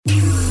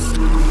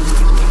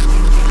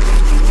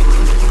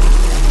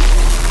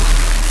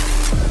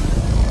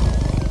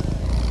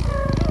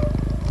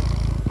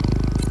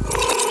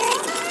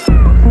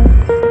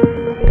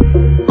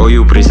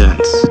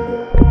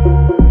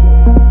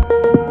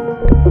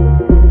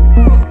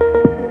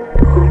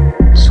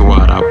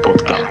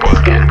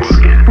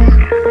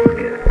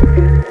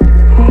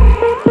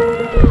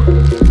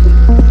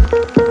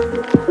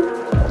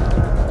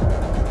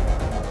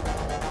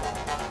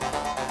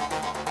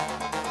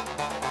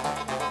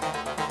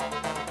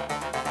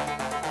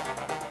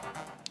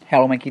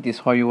Hello, my kitties.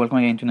 How are you? Welcome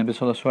again to an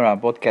episode of Suara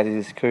podcast.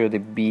 This is Coyu, the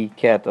big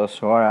cat of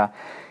Suara.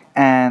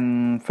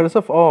 And first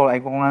of all, I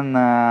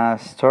wanna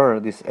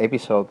start this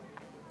episode.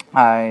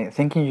 I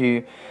thanking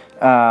you,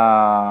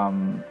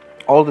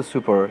 all the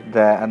support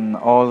and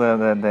all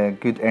the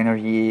good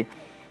energy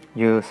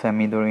you sent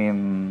me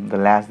during the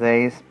last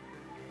days.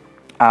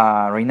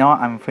 Right now,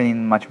 I'm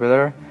feeling much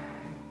better.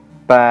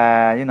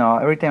 But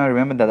every time I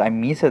remember that I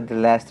missed the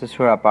last two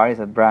Suara parties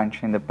at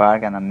Branch in the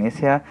Park and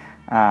Amnesia,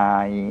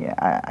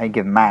 I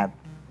get mad.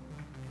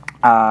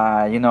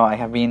 I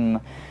have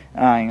been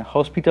in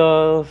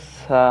hospitals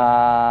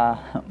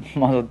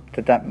most of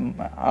the time,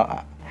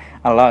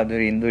 a lot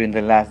during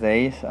the last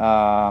days.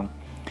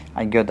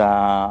 I got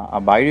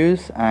a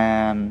virus,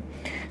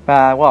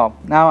 but well,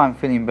 now I'm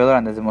feeling better,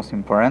 and that's the most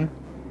important.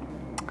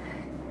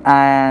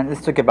 And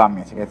let's talk about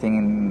music. I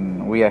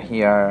think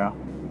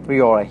we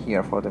all are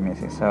here for the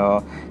music.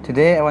 So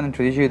today I want to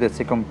introduce you the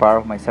second part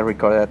of my set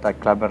recorded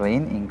at Club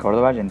Berlin in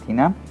Cordoba,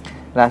 Argentina.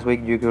 Last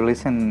week you could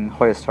listen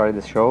how I started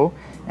the show,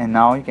 and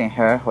now you can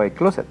hear how I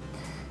close it.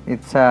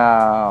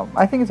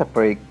 I think it's a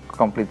pretty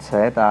complete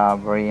set,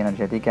 very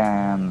energetic,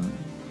 and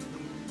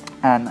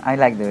I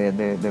like the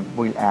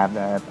build up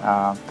that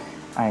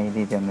I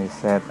did in this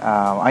set.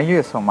 I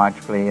used so much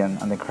play,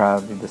 and the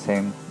crowd did the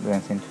same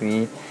dancing to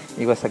it.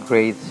 It was a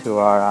great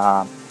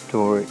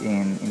tour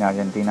in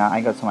Argentina.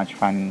 I got so much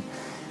fun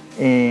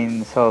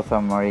in South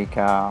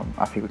America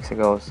a few weeks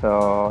ago.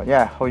 So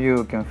yeah, how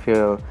you can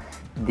feel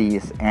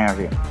this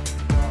energy.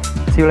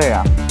 See you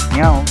later.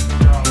 Meow.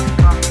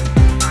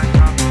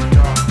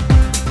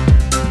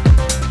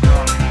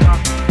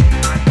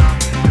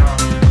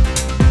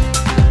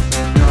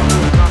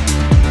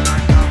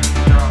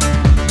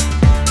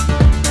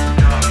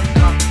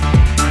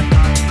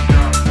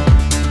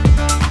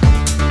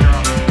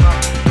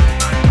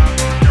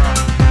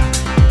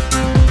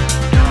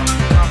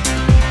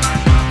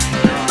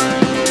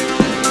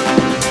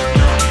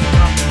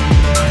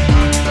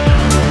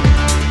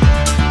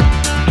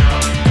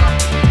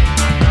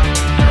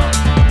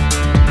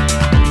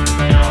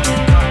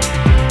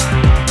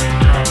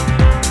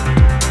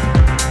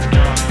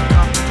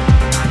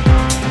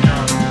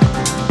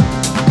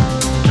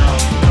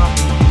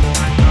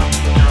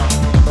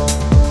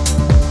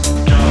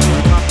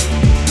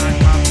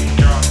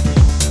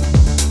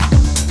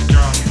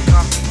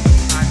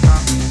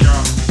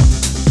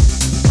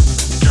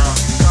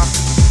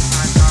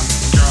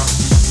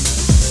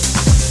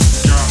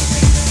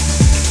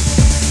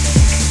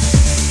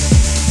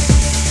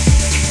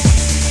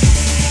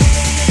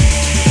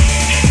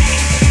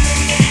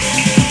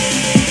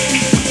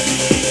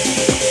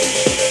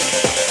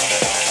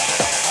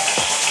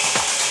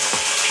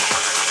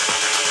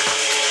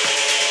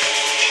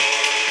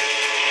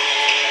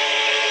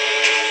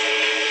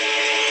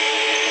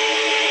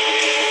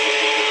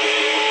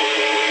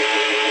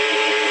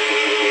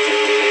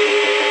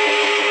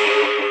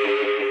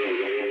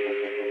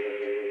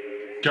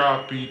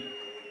 Copy.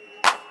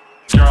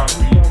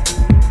 Copy.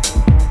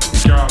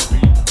 Copy.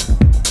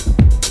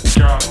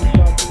 Copy.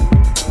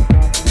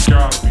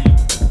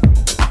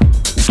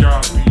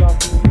 Copy.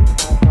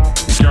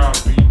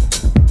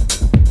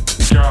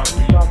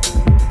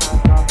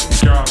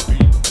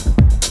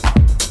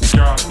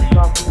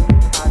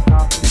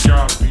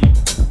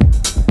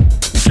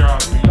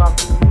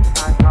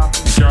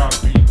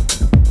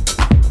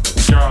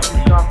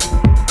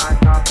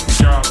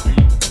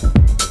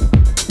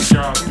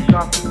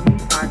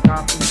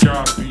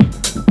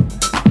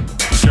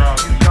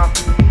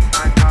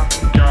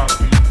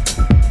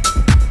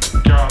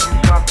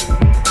 Copy.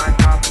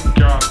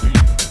 Copy.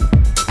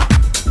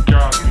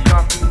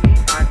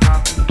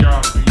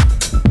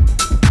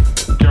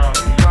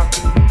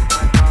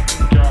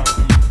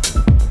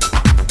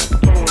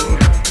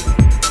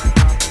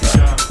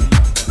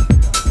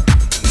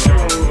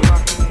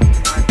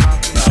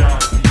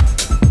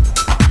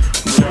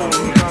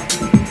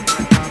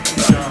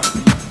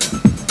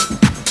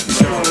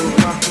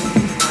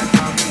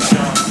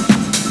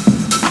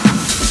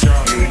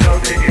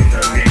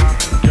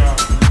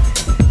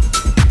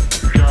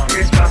 Copy.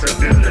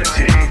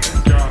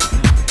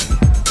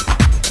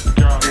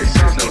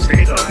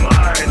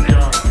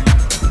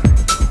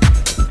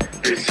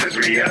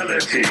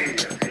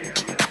 Copy.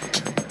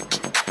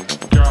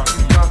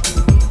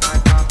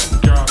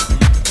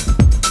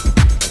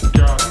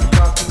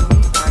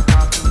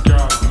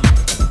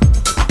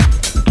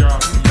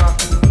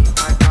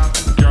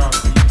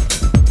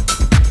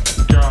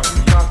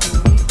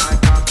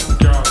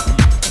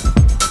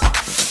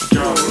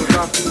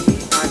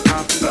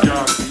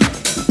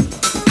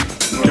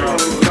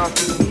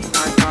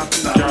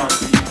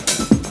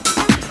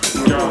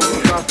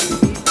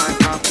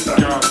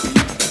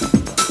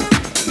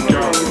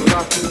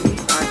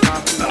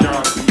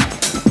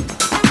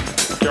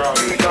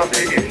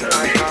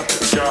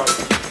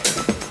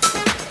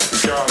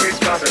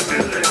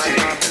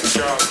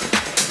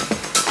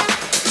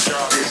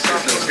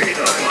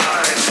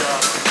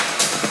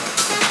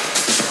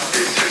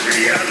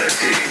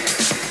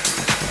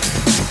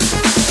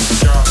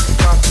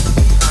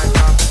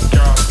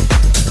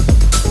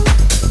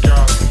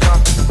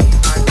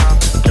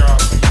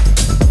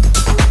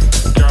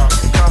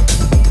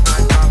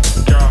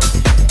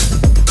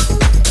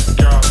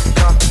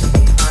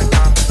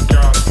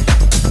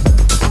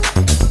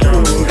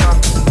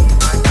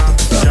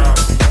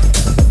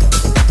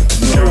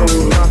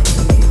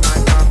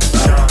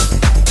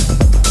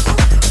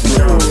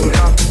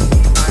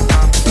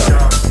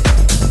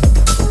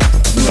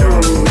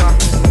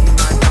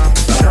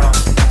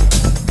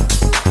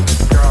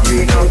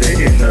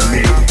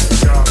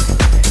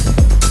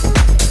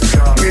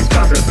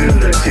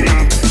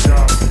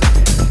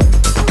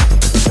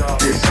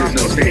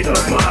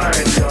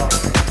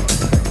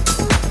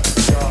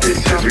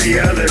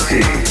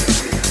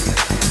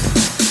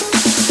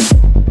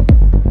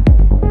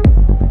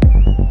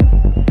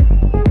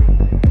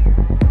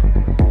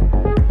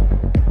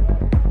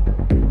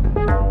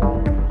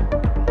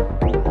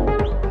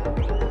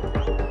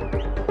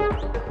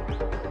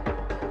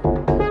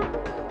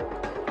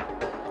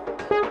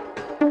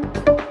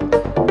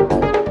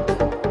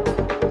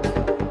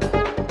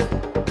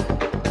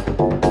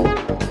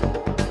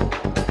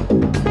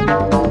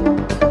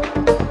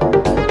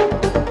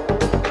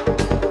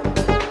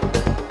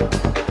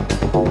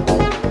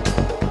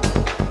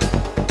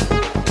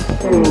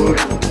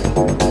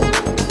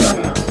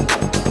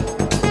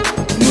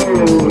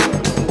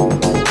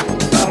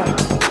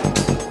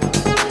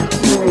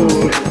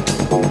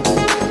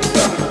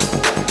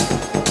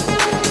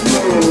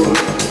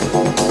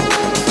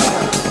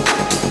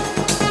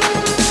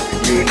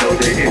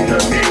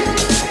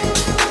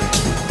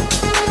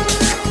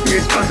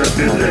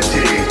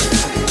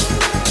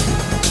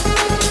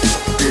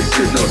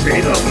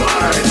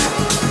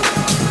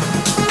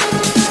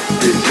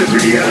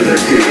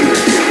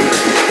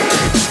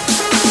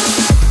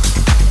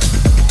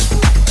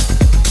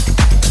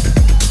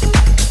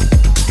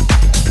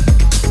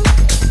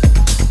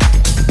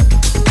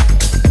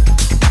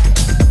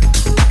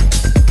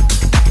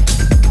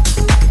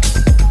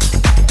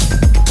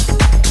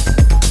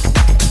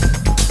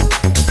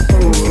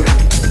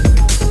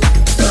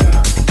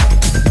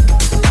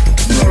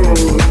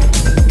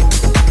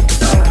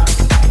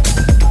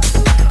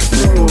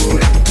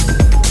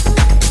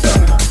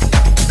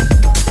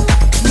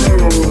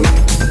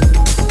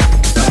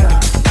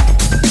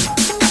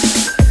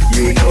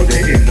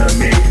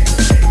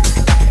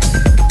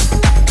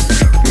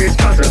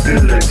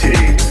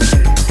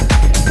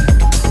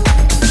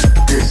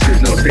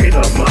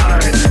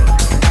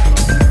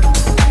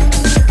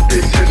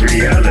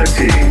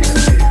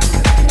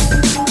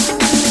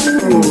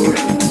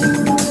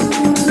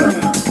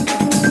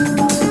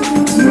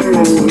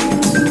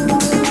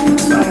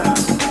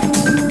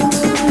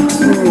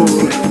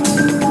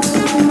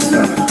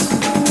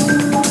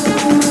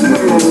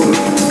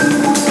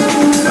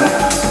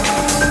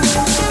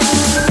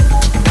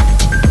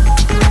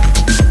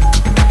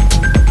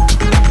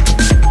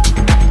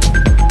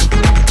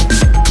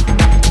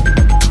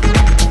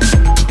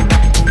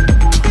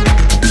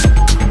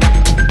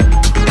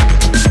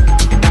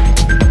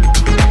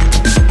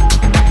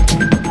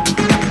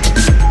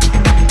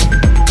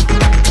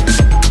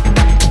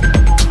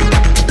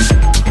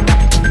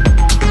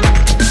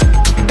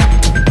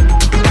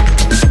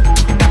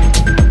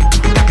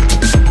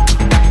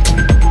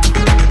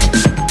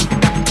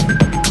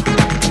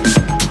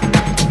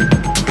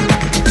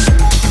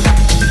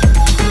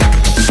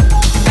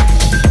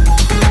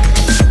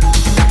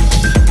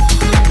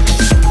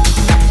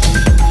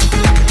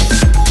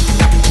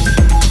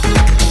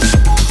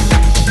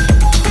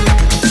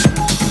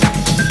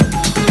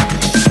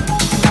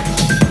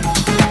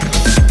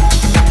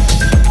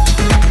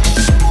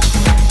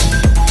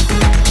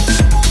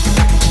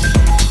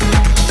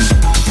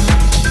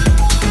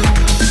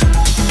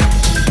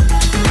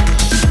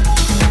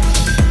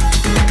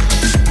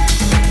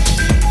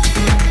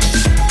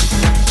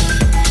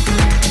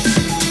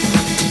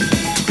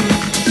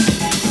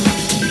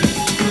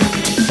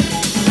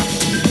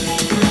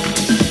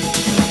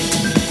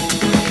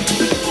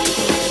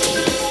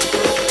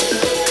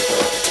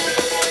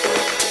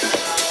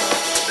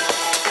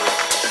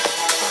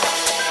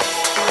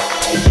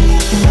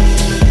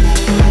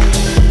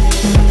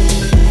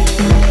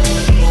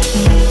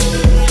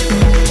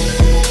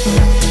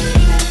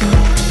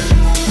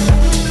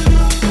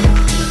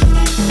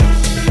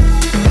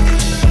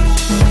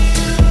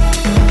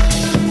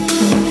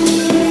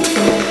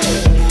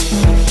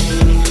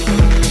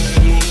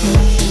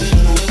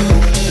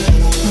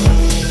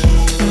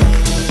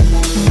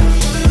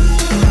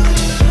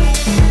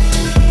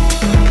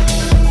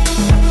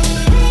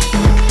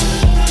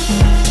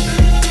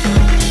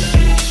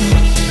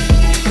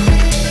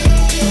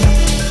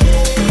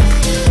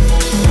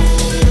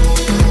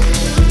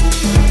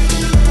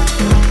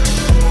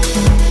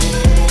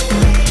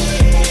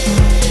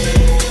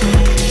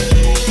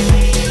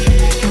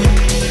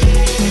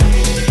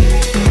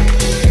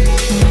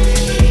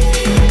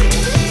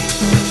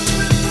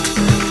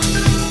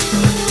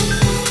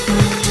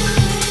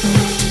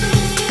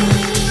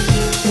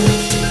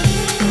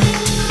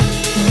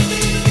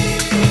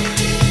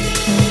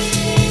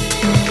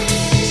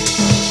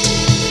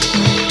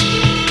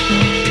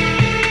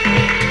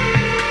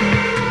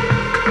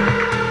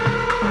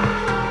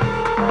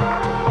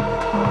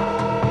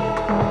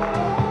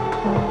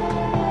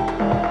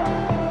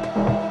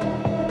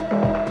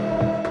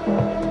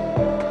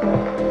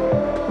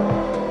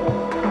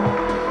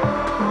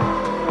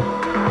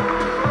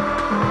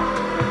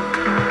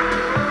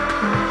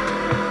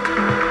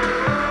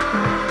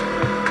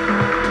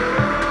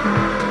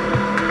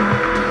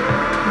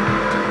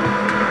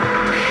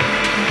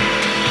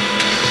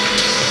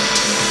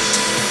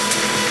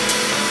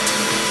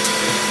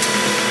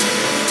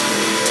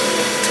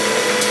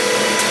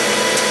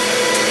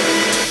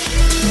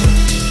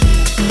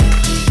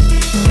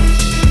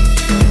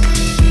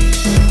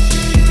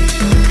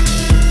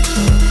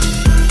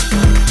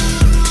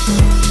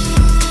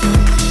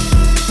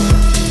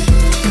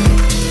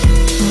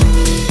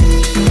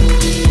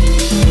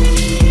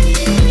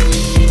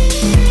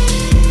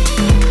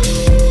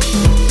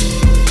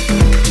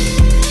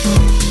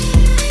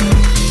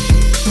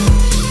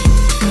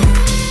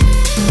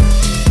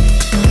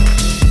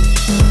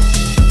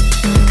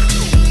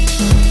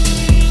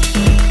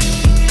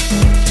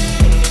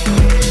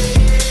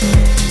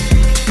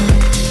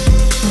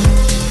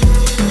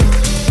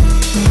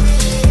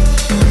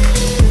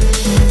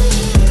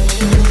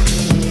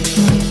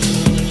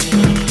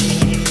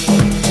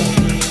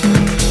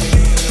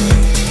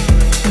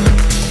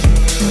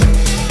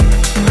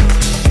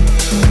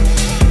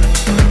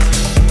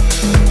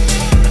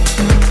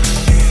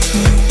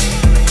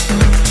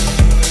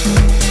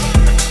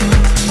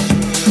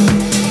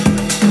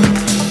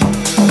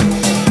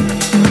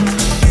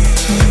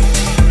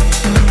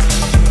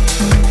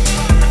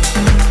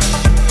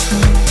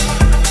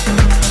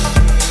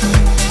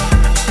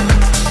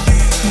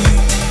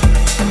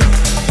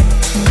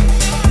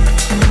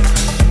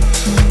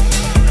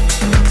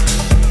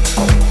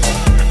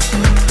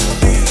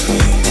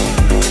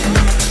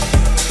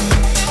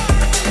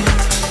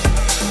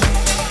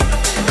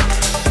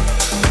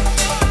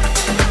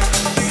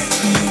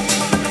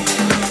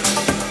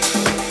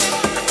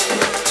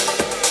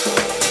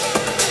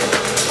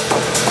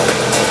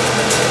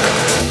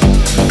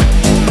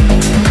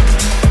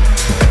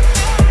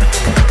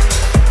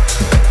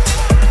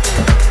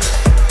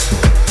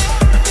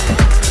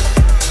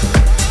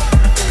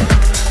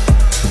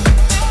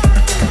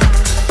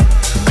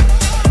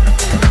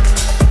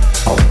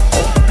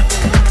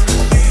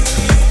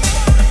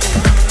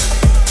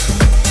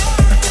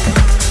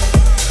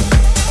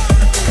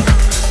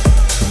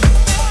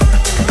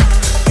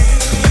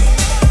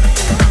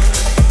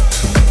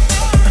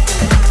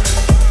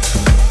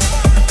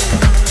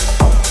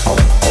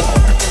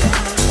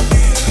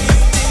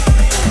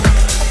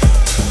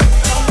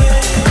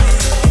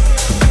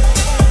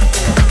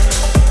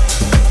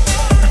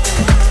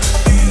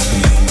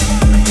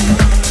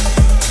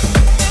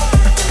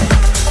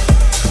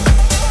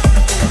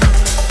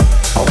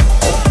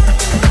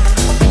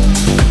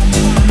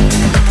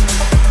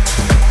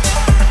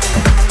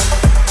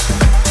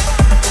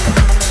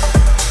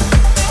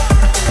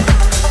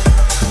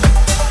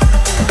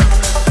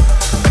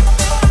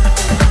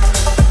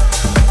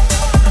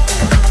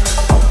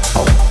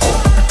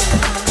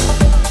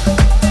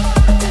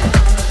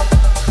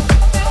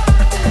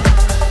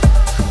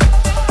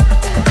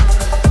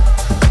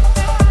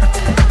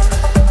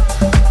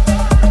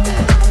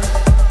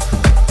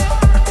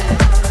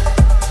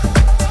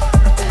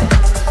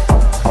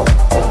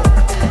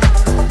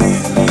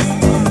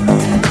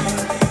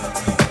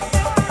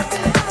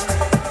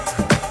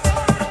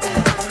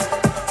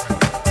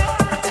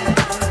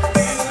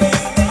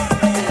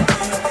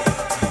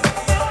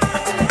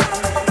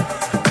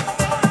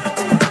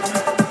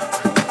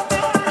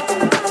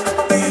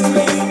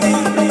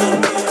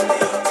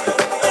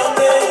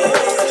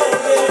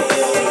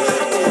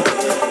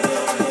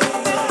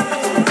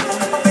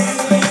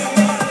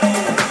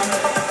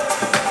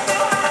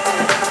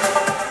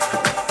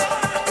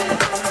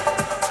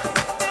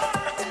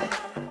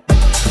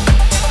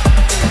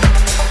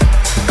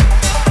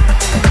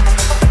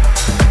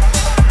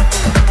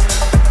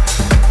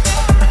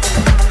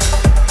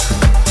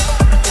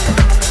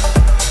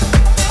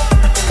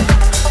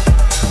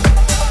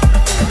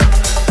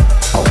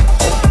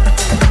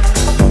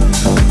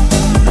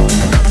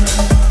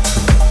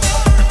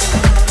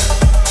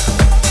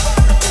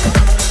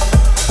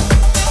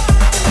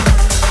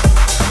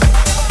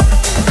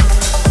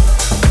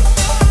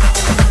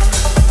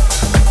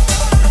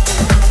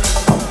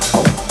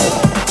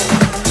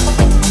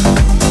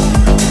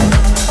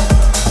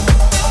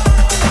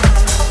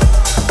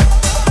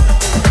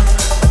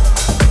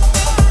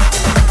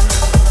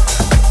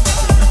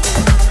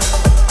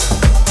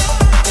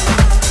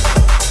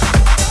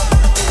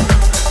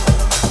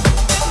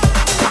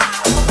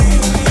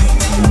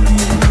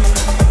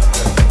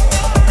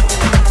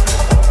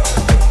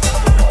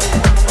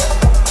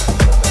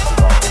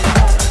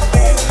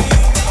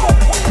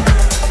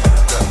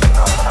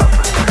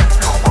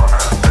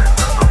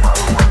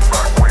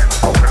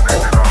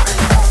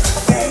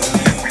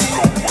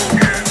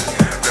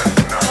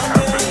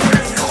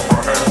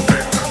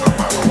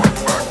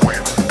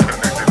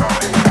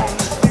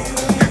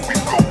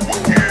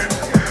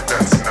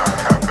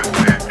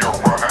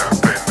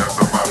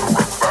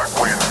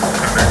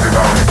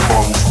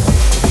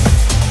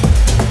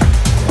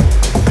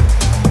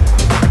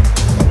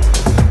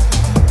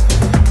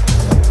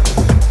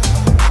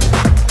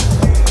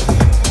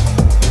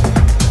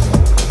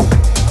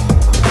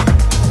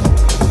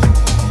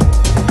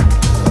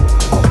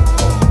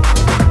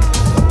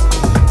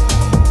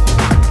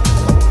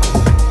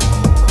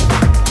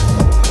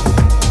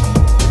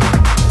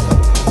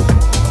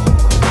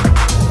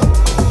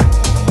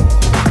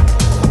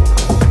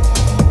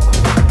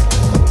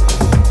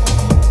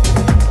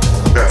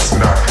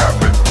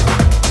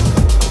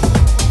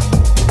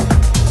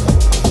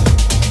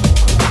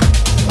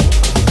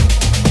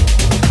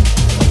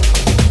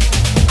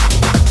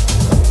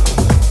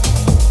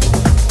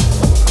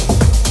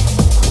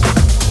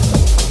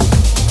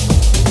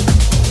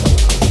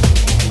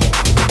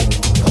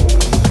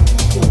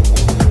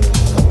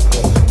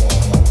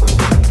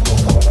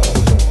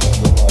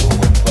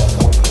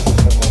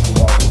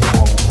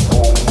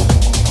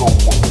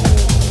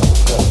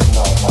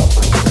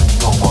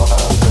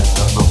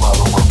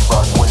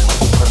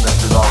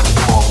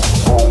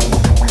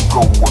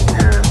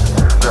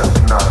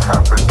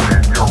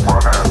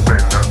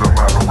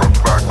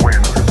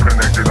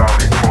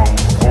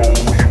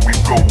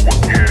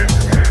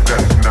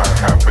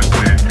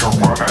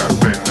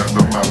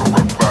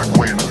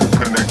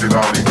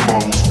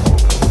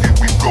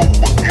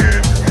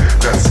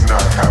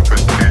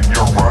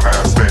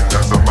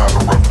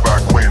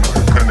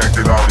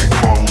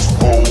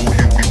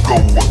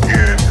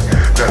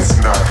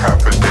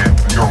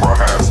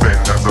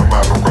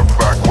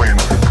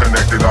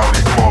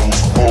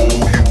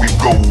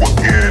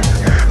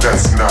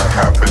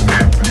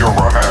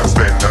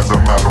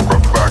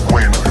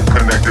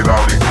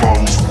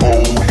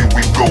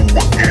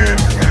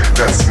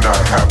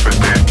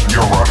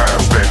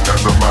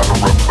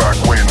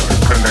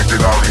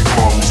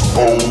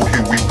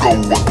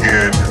 go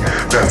again.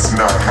 That's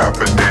not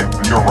happening.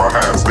 You're a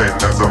has-been.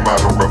 As a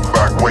matter of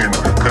fact, when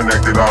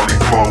connected alley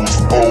flows,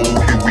 oh,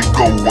 here we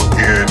go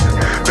again.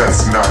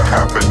 That's not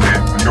happening.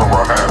 You're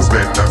a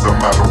has-been. As a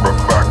matter of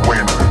fact,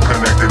 when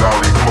connected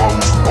alley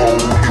flows, oh,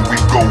 here we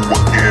go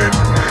again.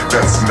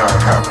 That's not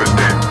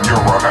happening. You're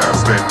a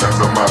has-been. As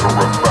a matter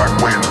of fact,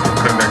 when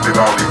connected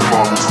alley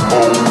flows,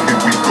 oh,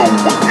 here we go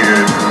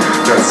again.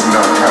 That's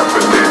not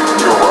happening.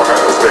 You're a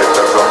has-been.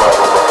 As a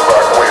matter of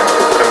fact, when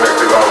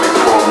connected alley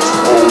flows,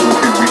 oh,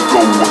 here we go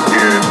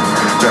again.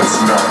 That's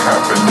not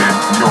happening.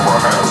 You're a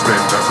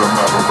has-been. As a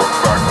matter of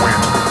fact, when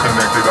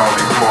connected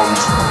alley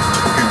flows,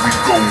 here we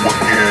go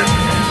again.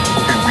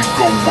 Here we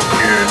go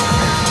again.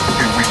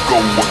 Here we go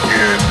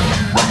again.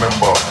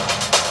 Remember.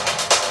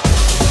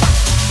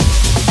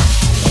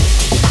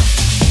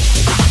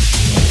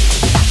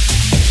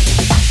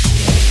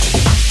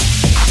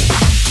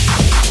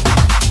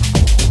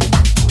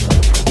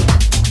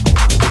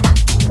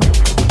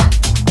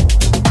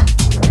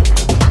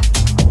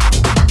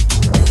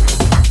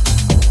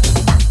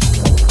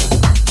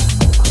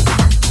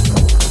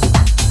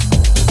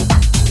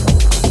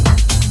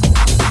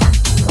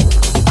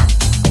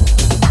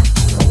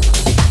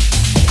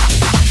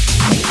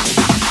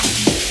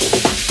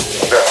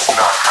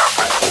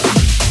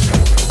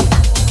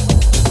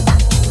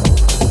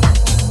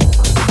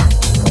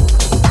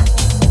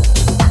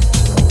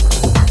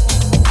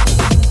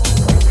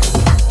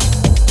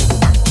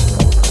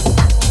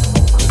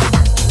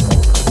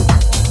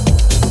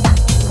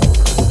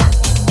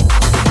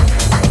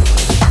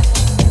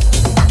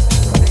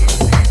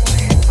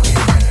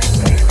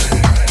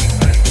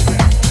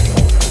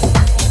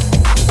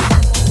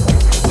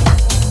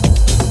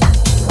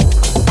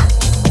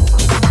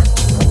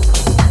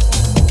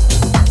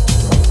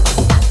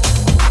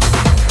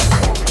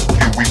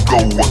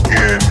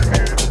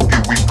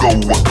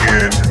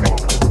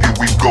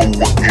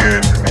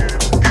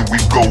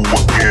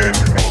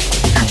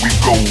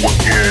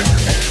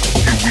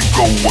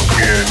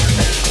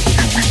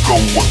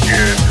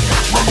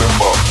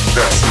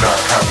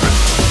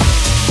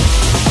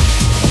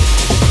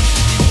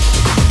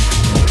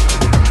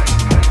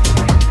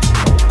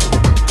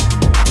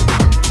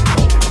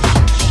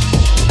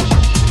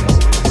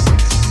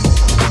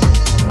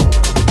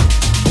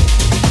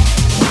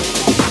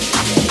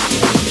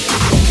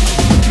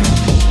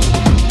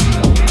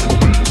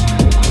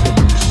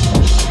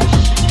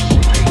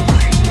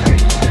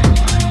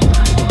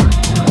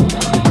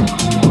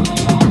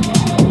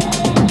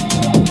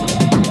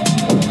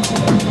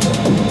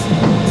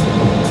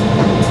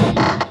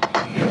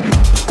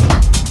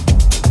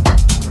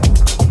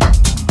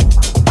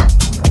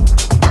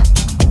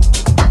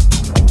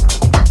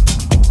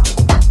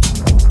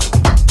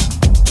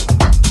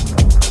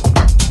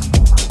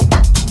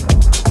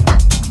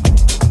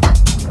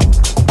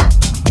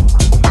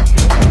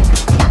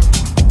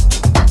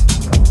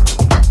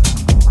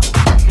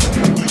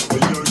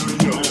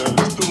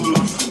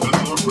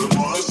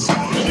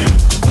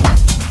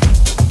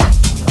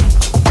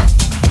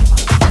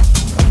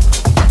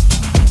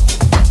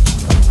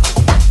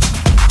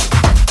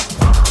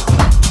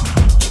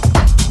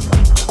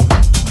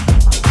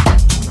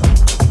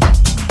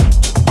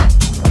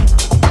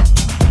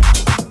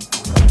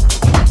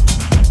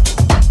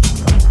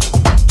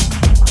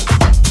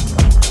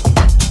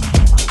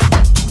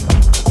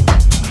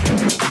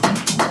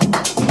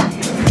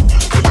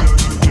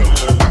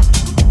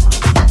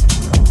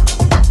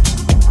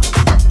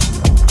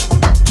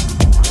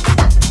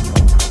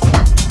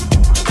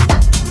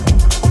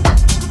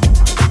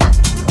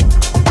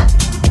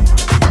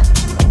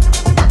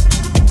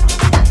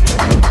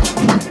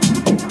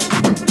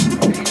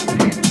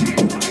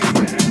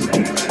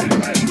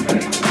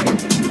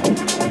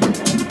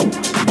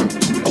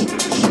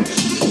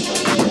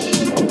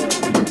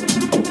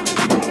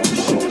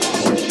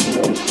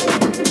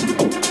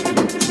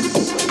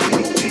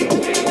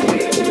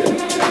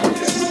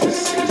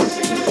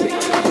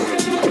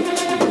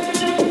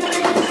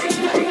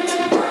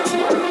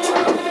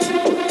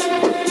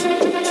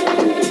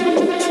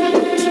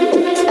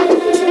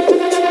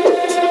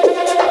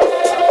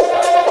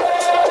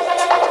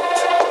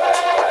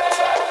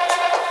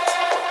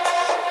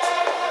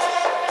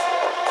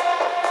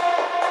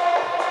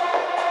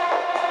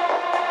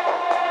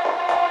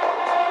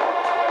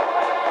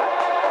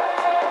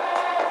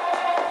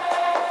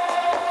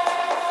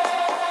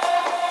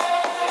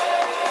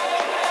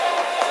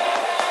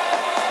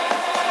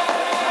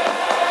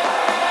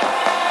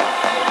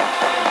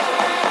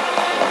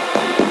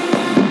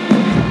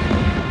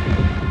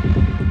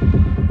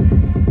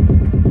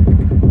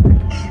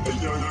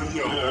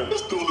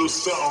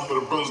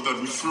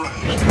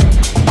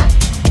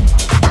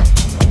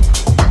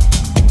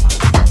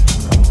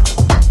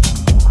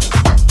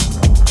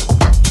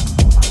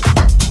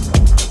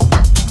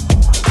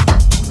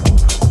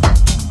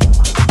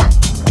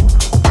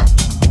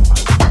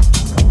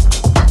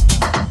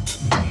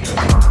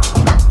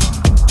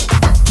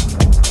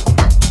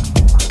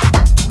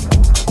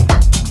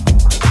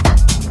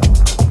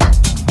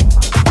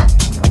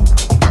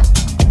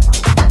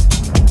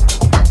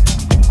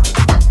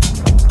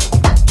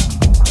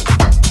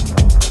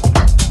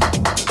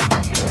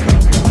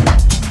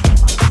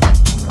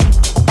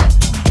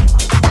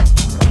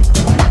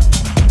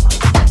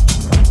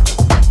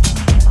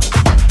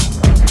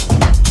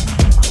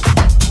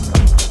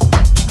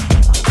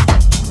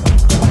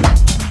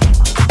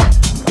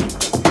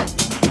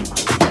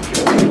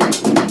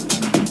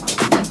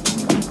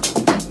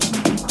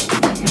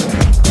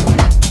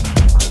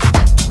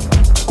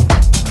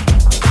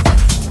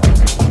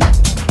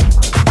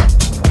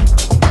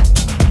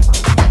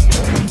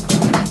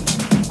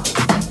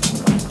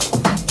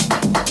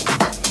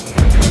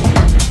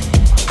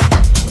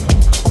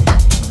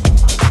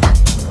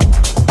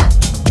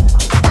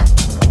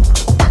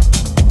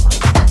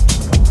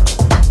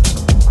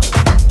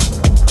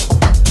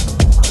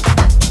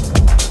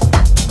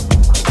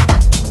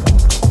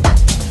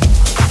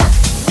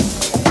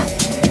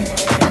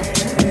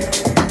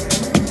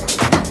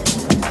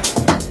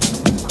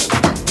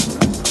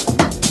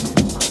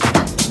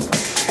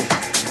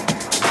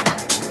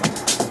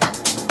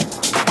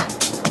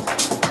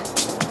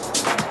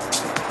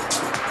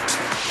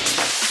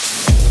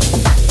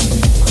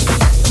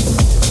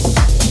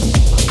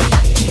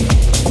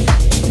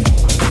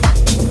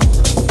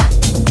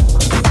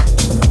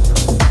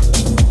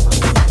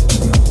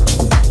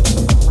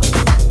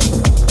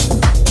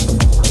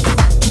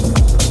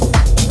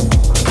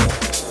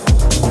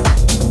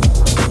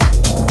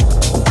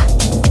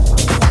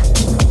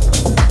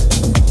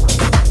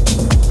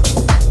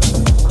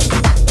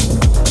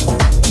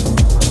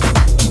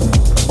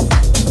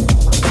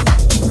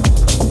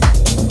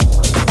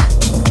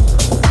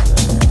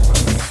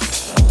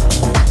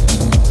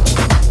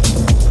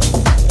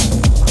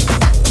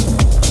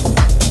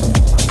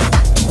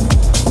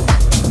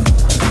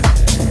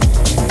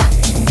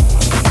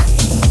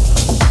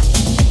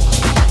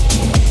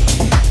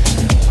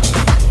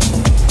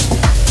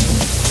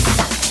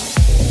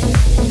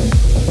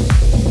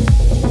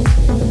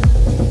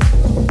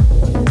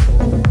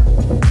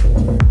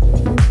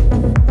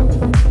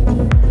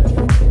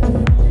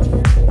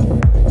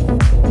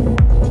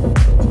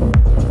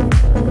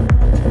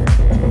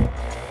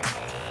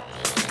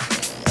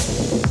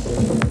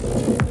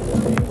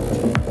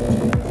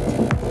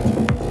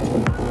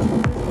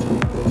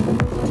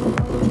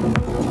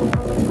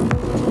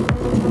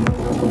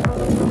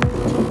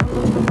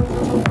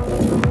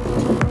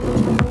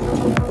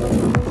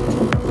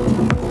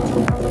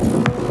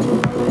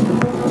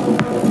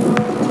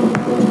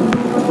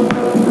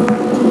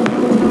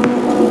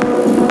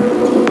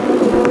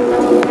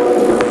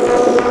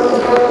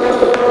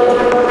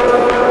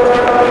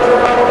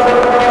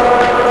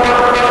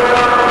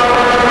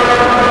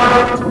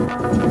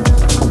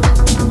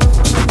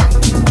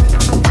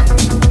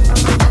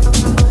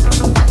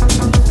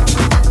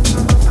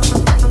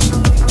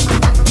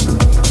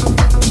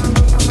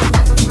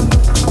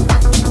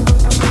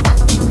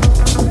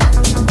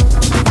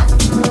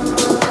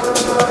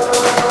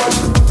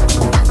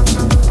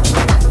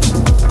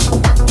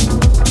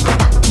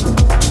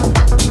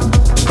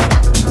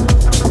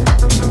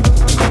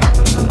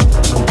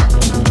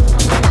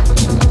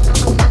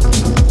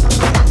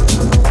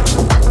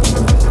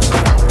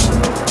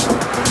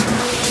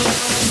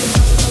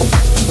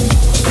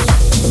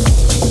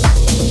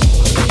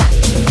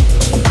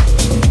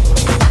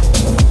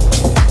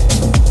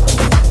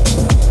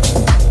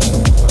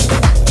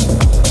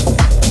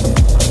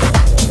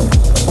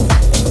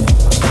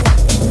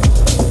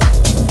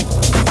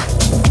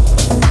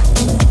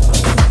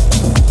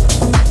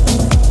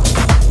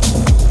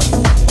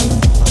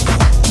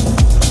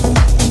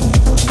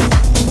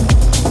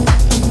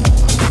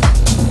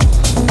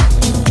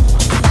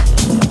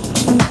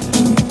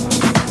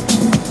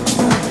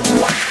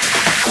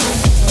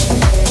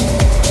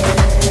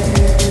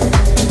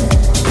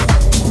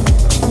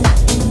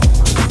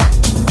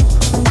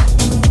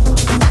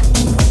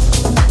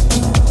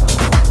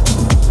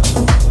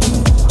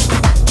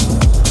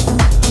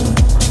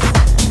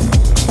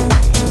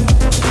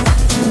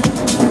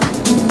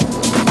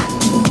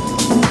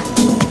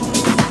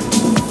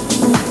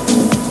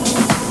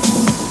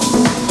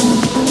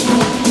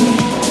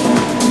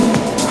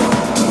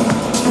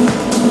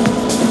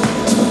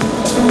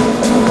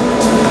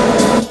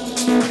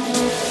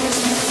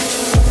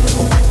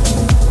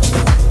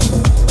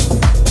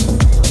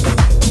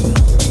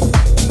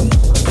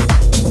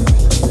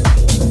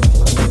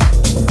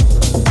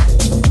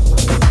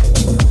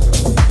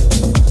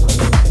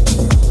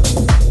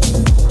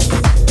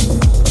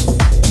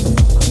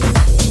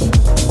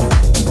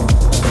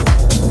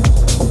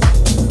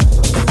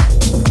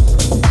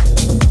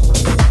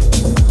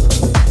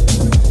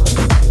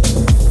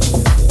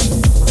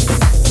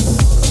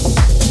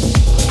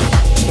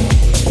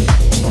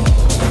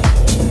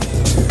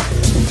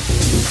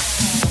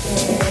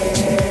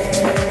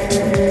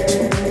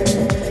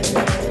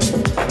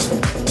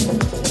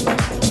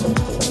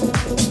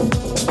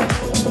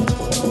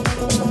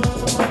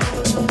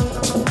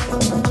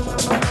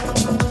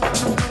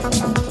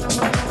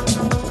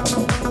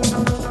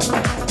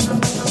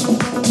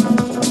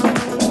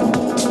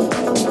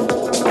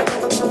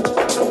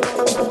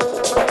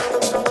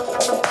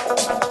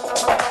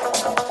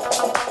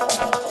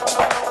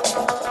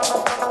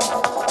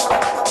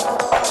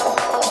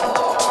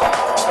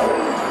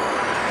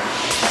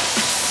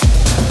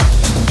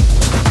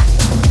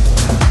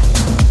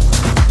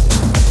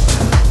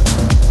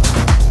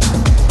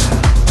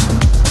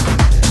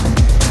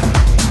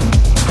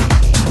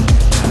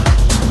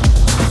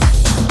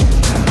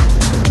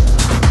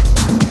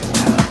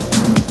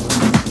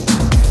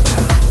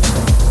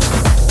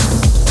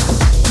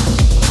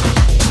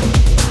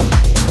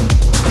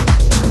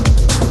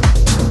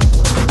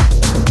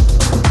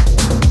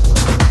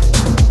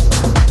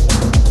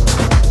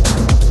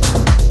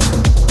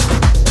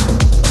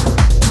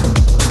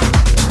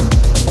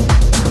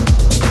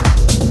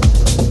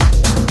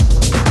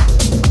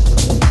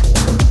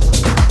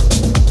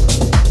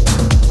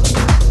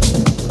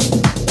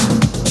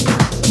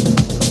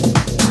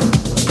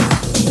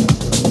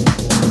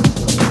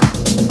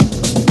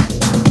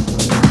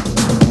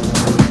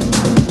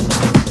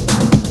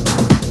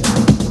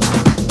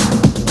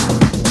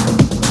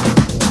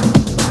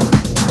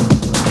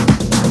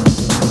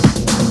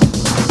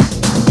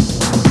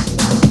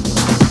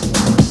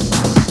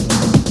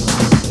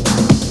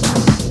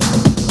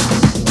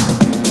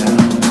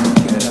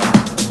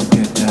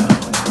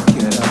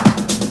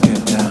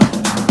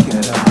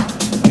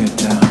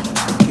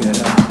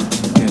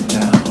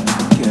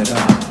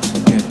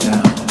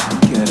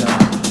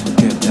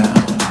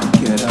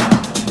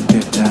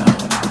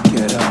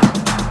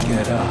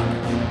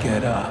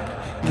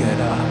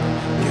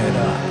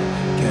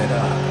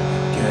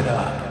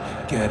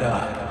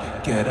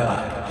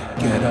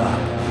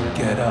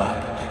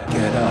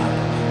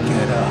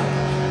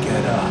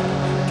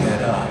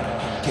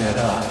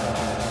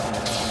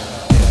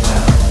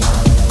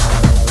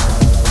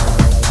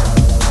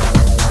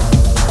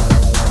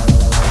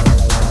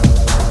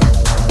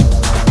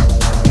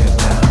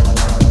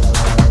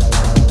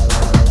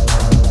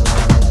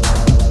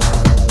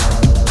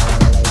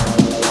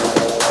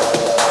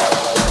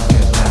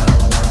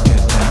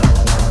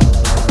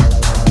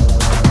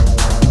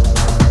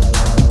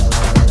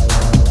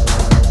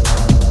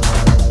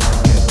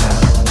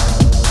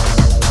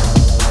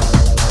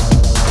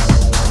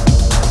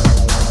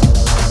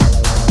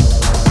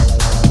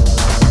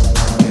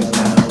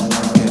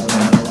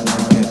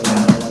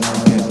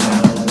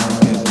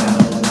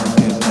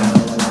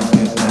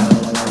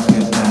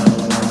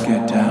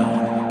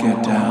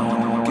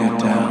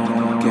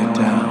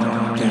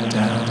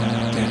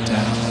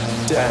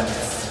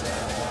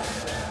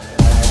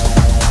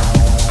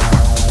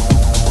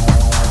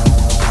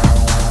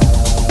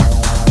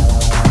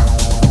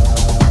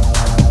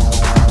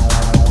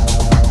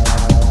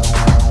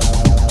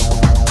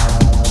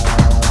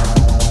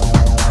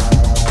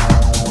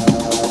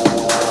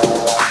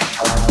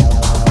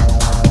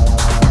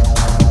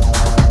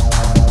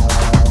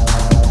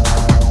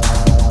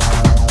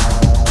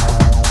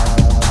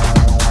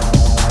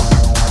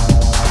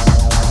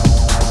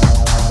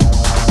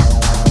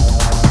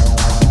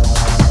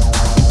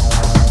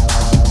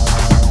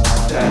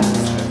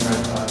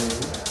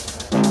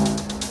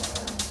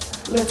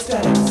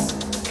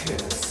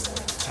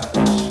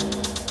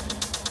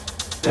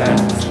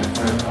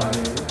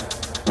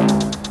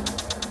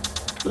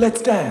 Let's dance,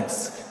 kiss, touch. Let's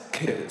dance,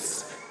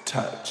 kiss,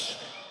 touch.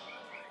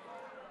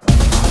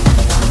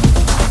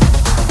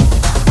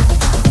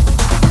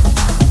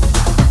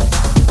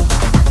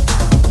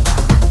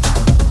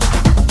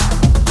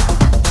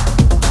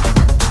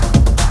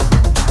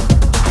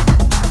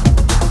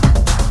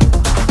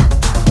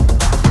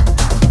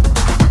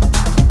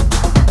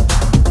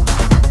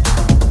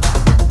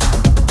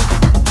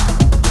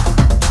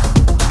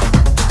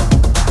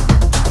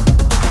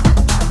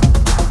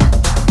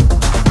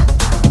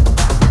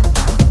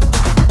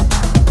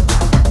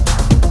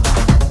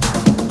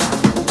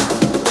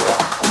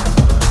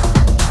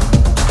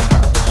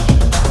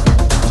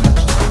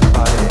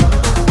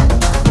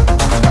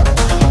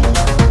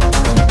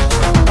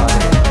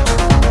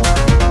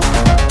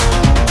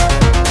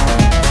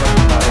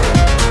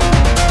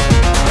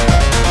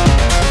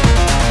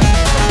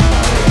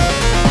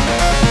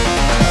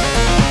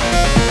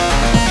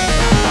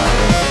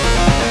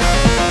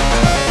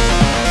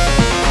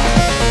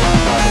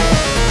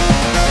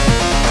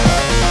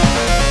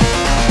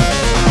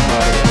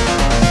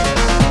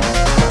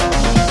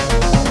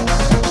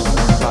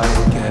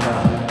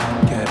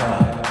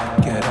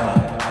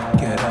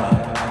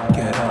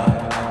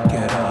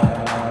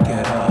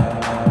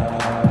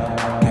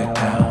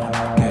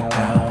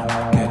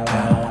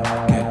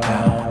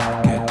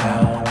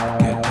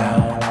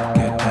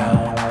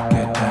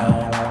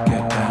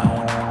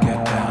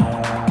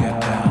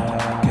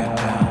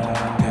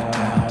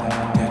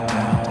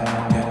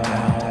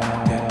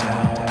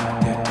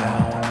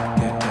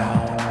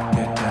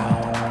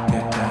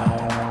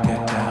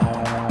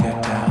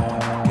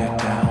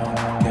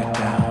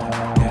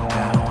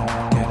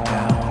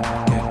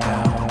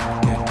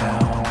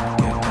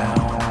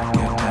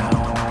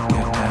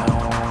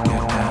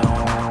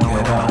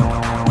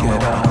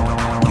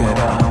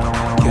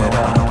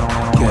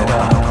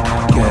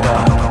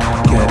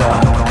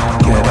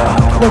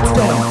 Let's dance, kiss,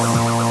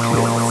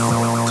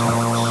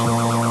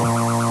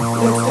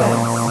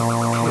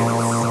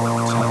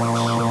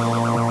 touch.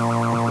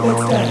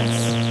 Let's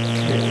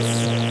dance, kiss,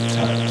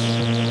 touch.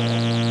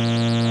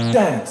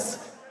 Dance,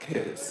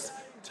 kiss,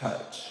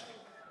 touch.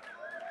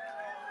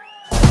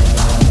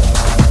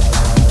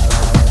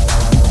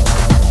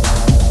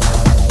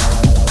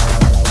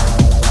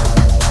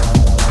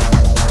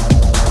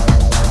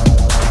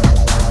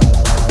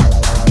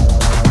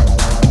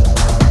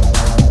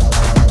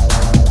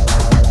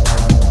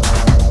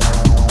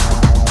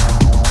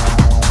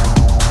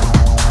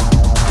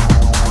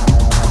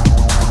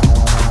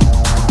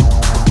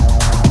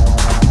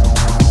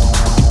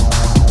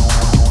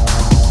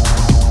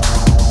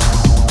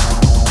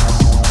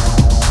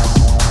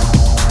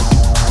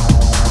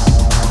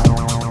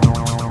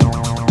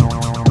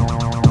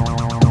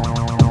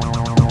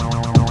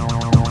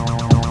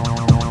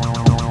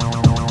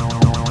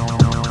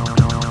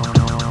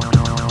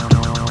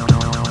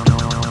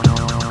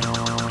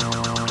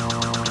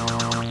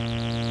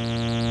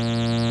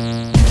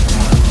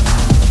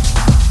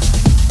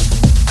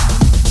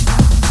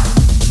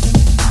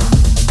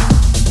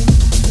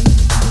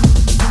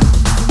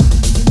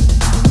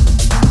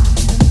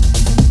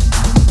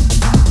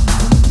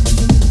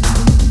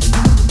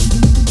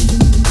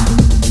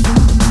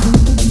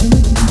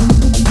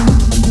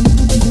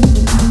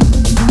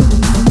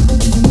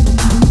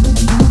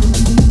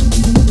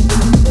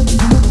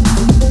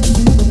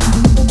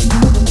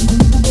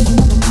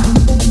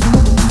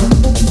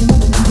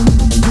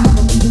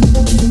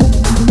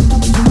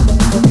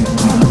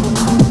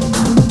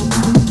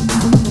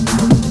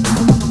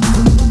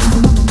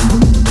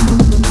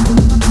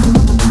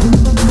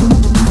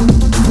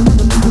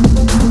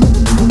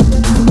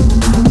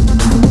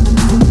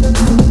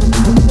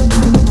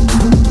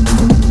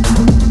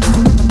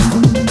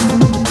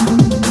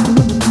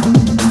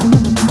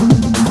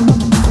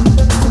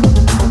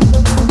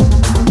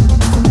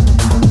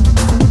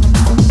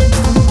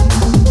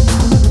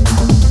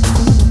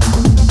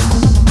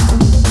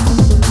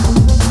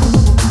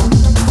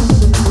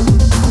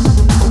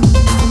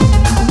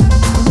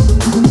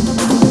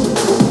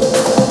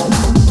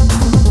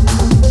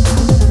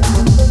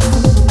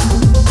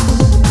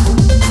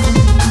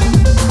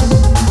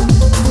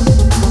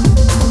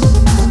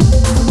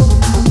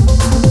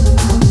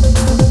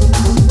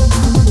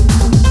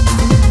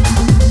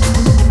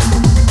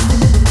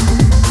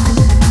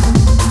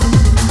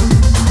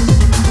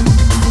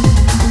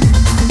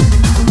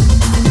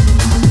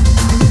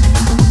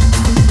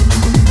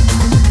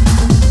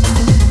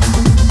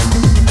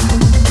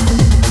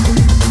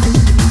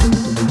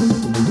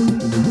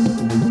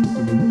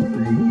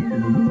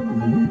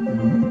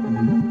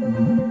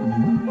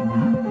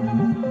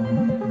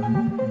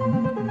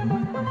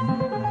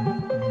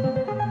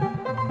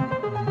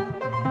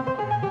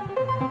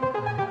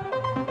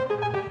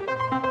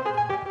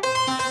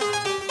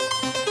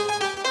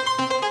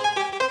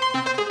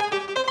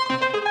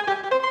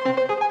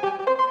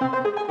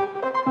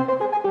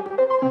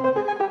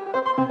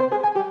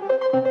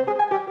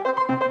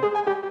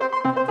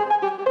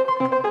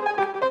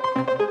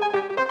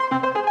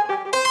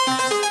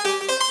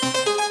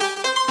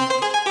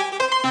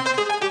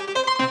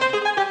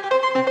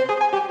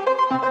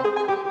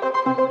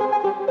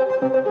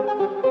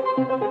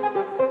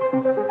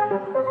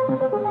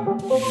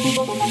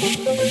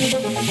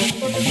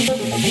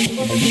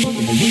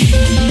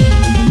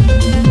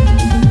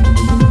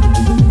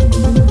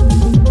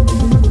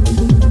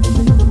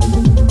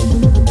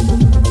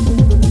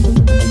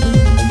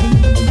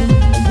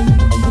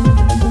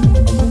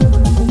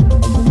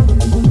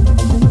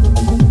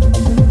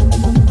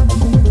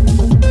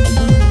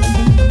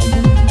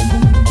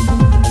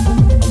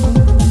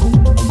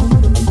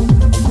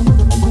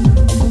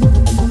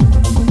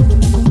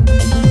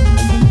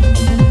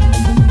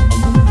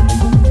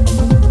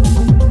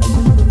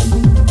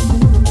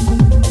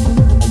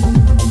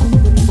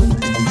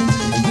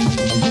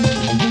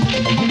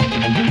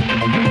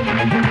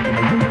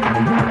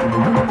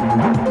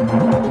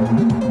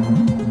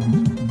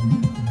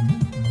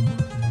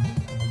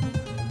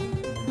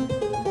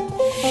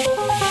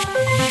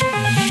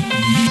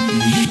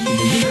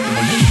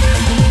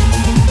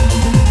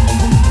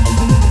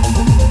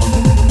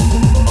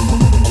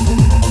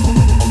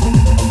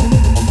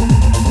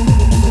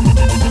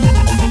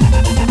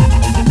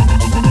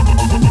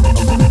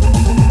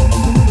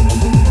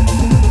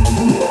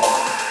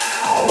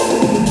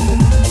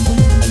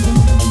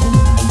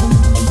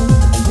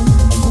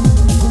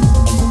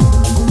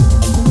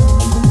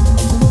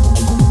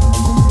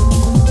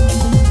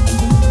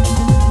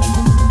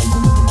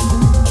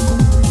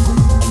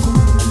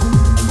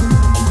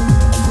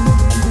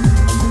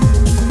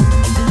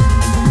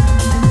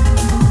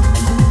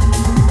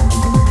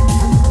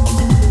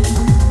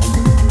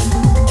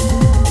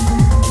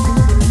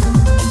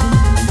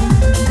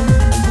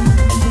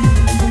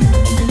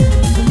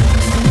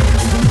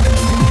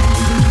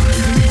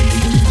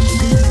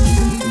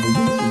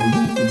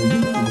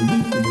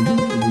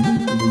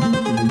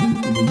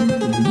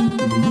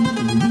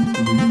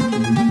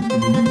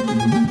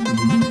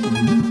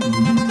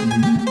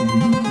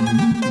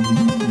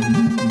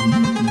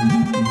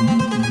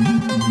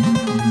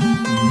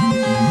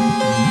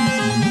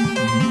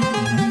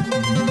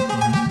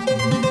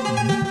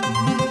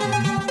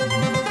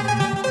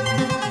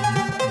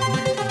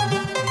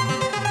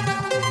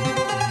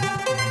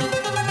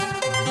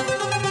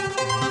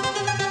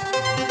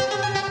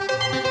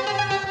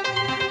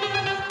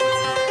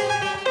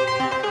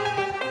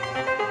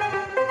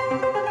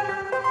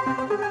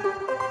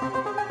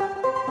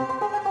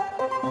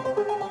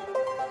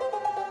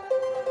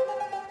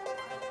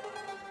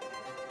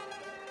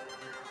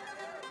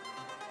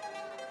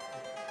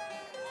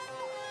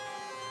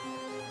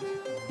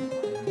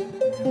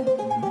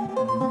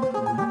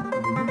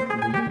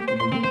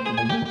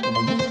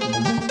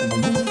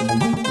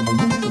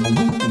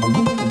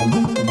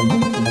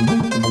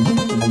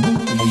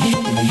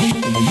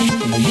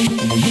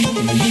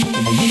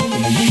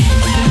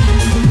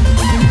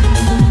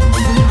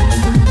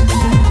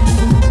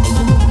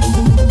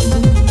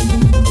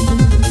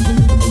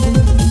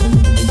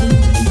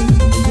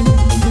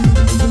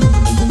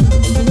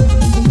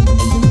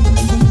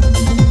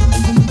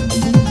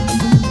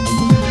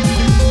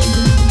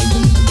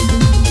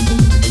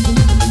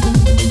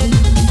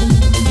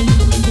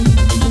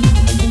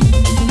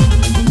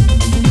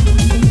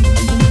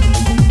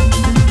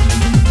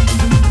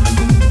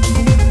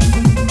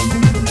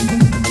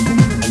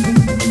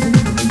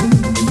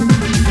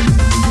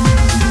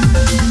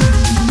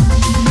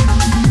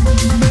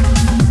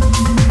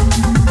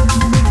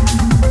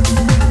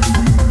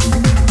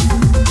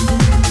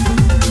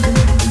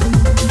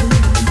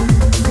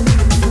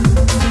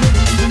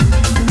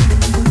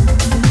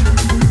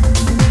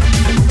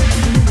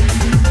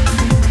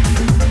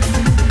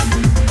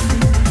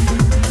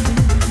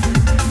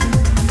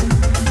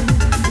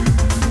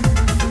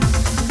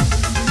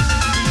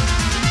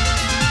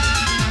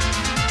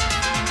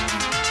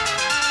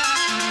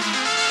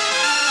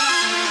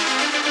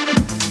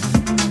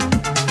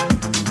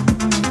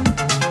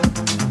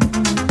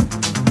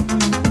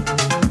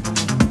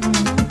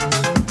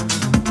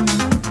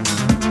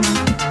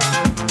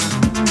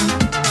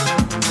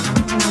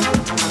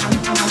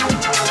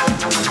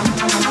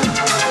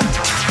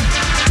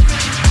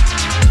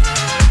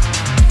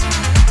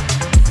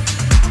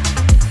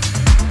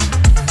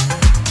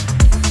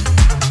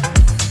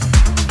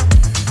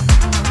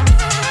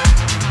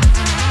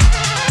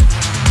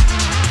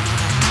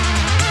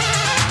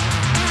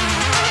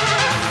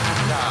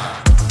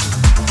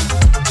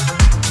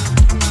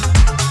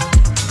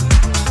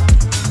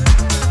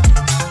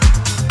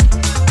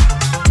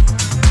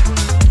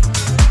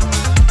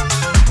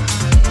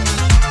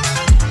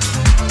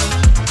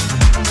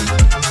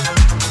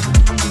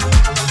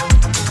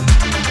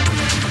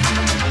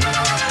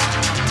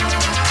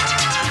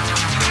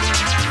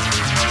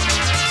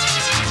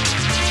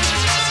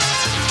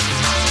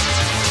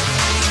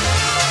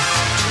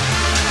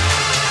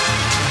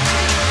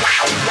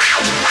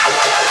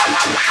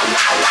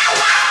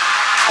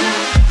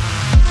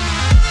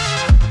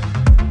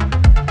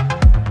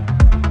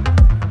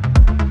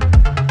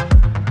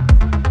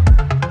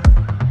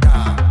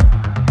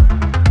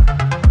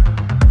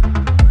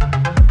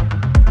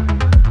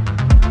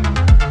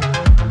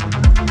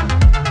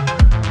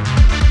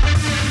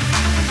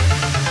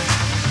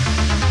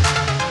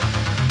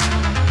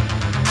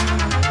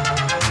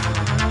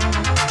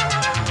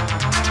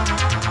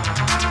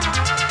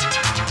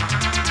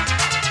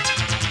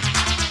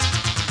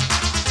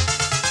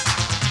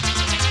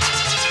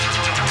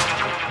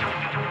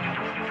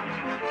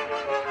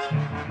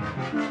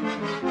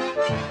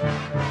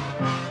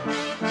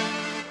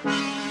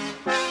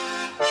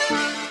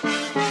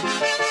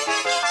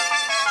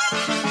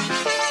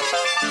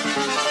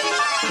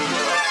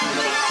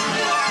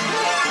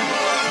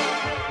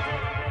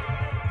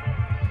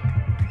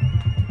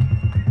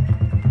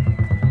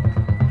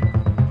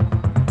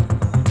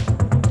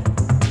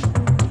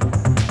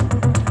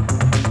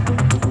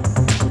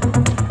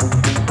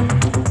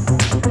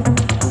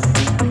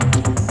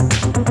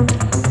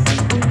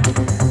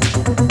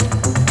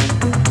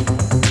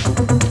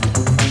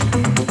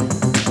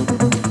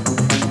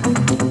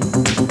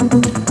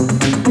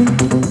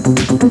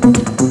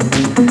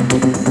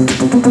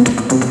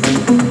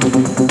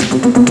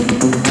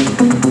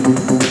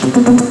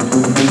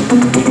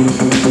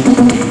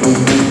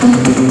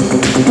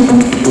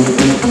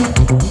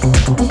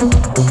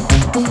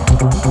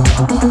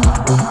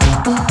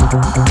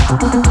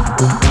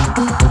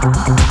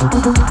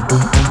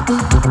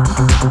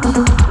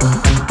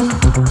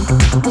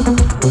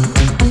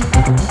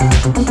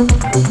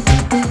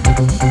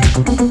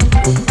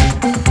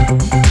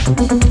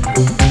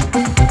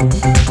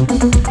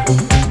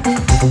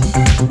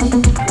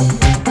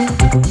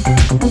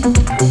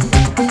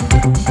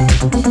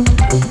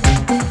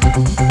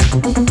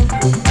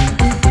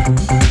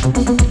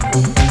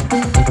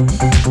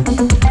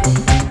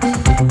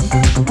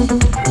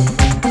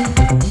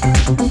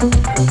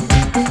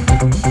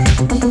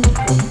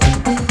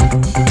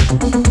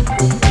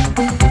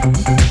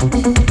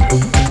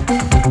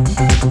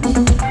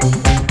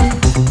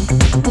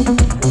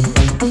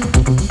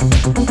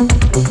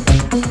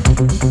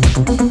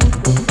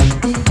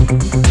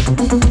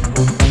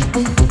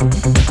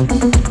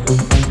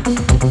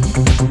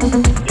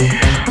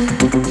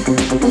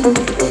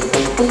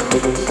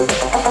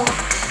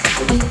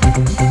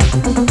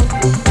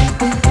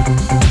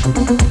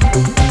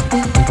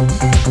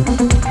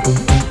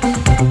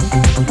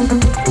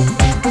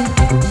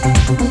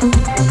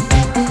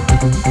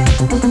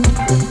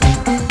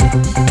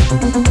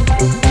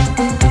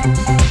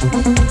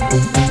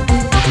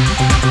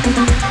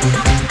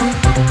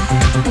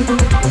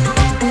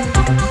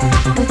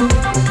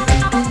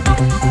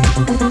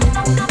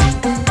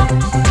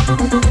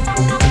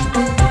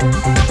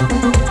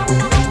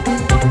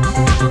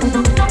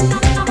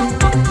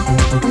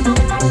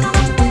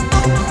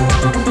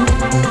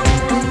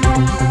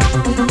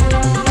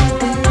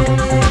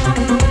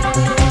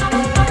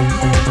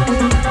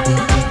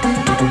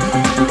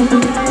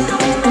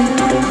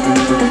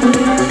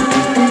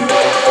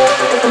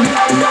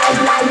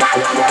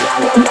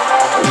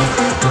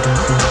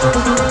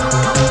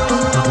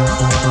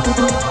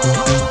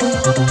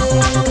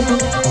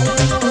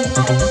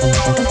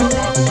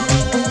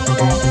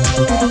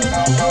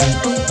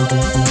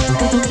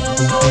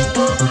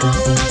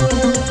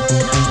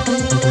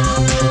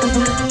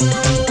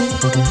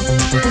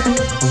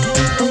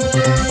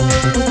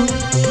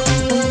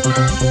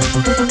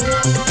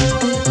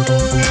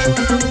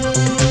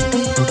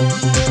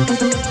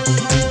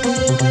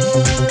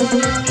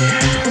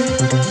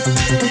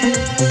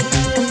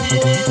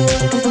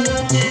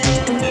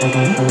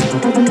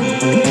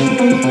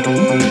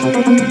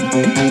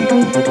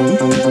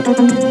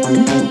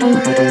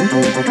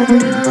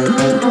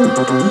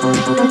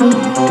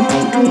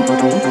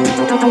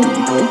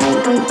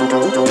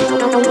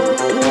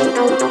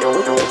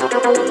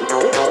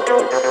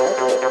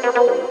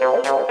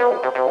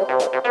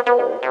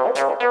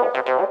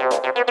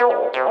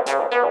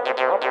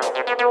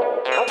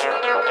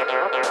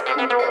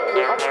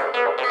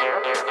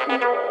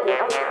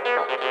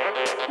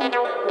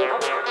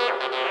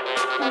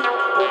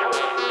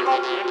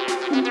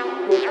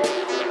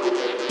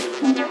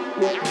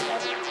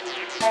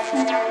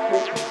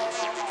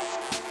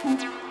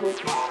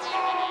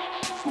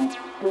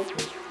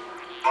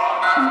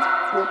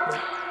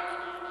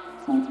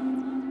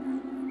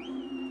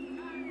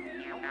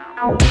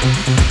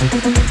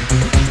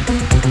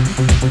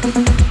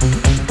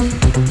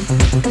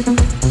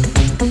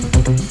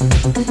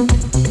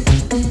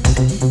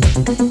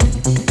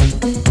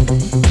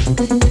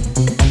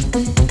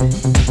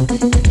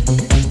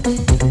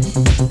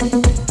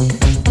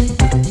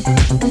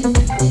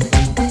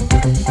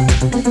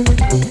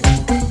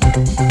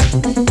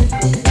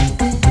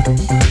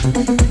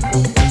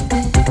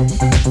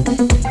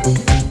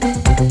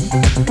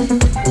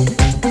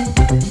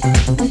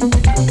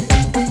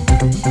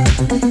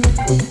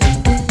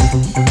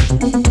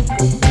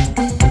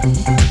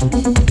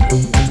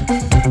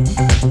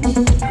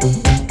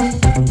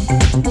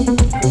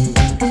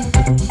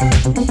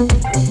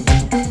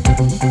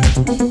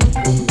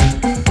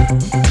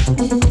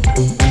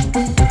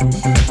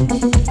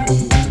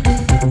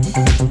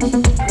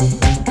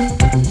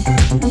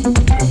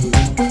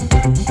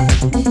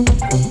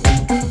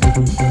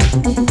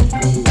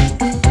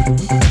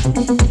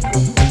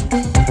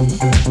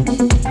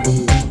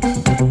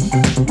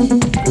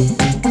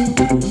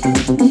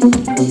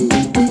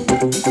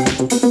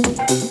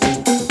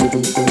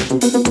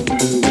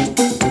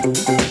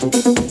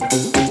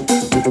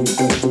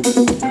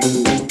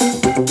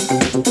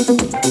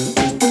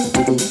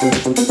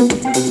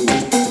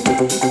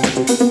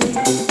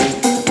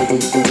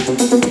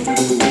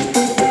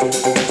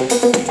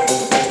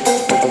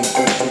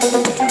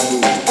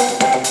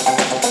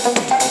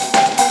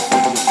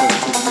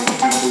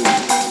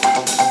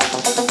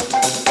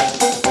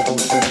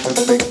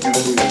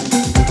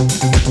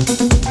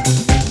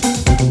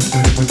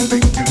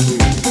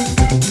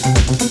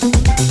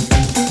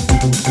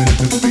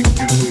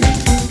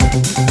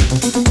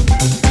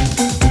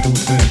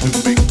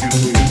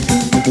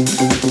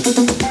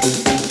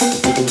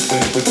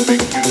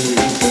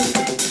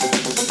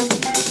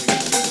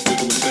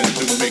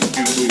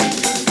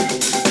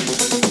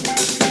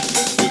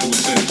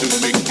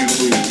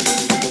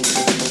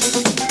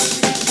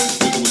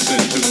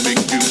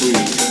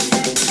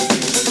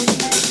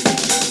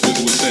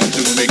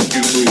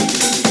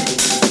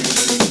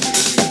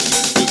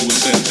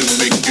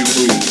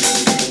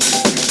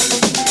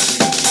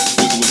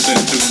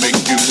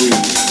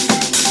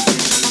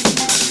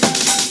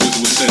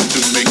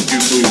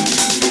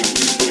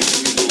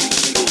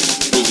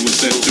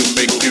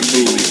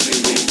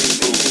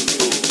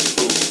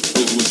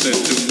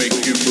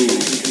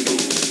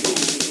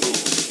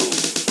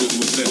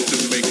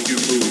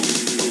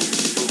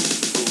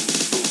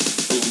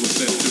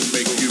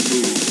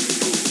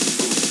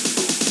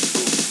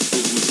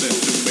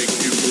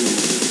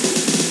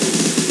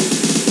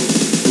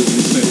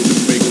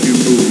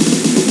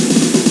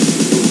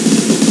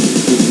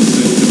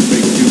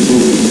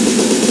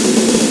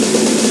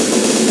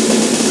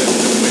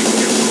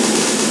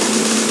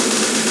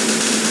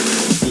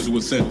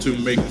 To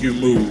make you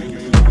move.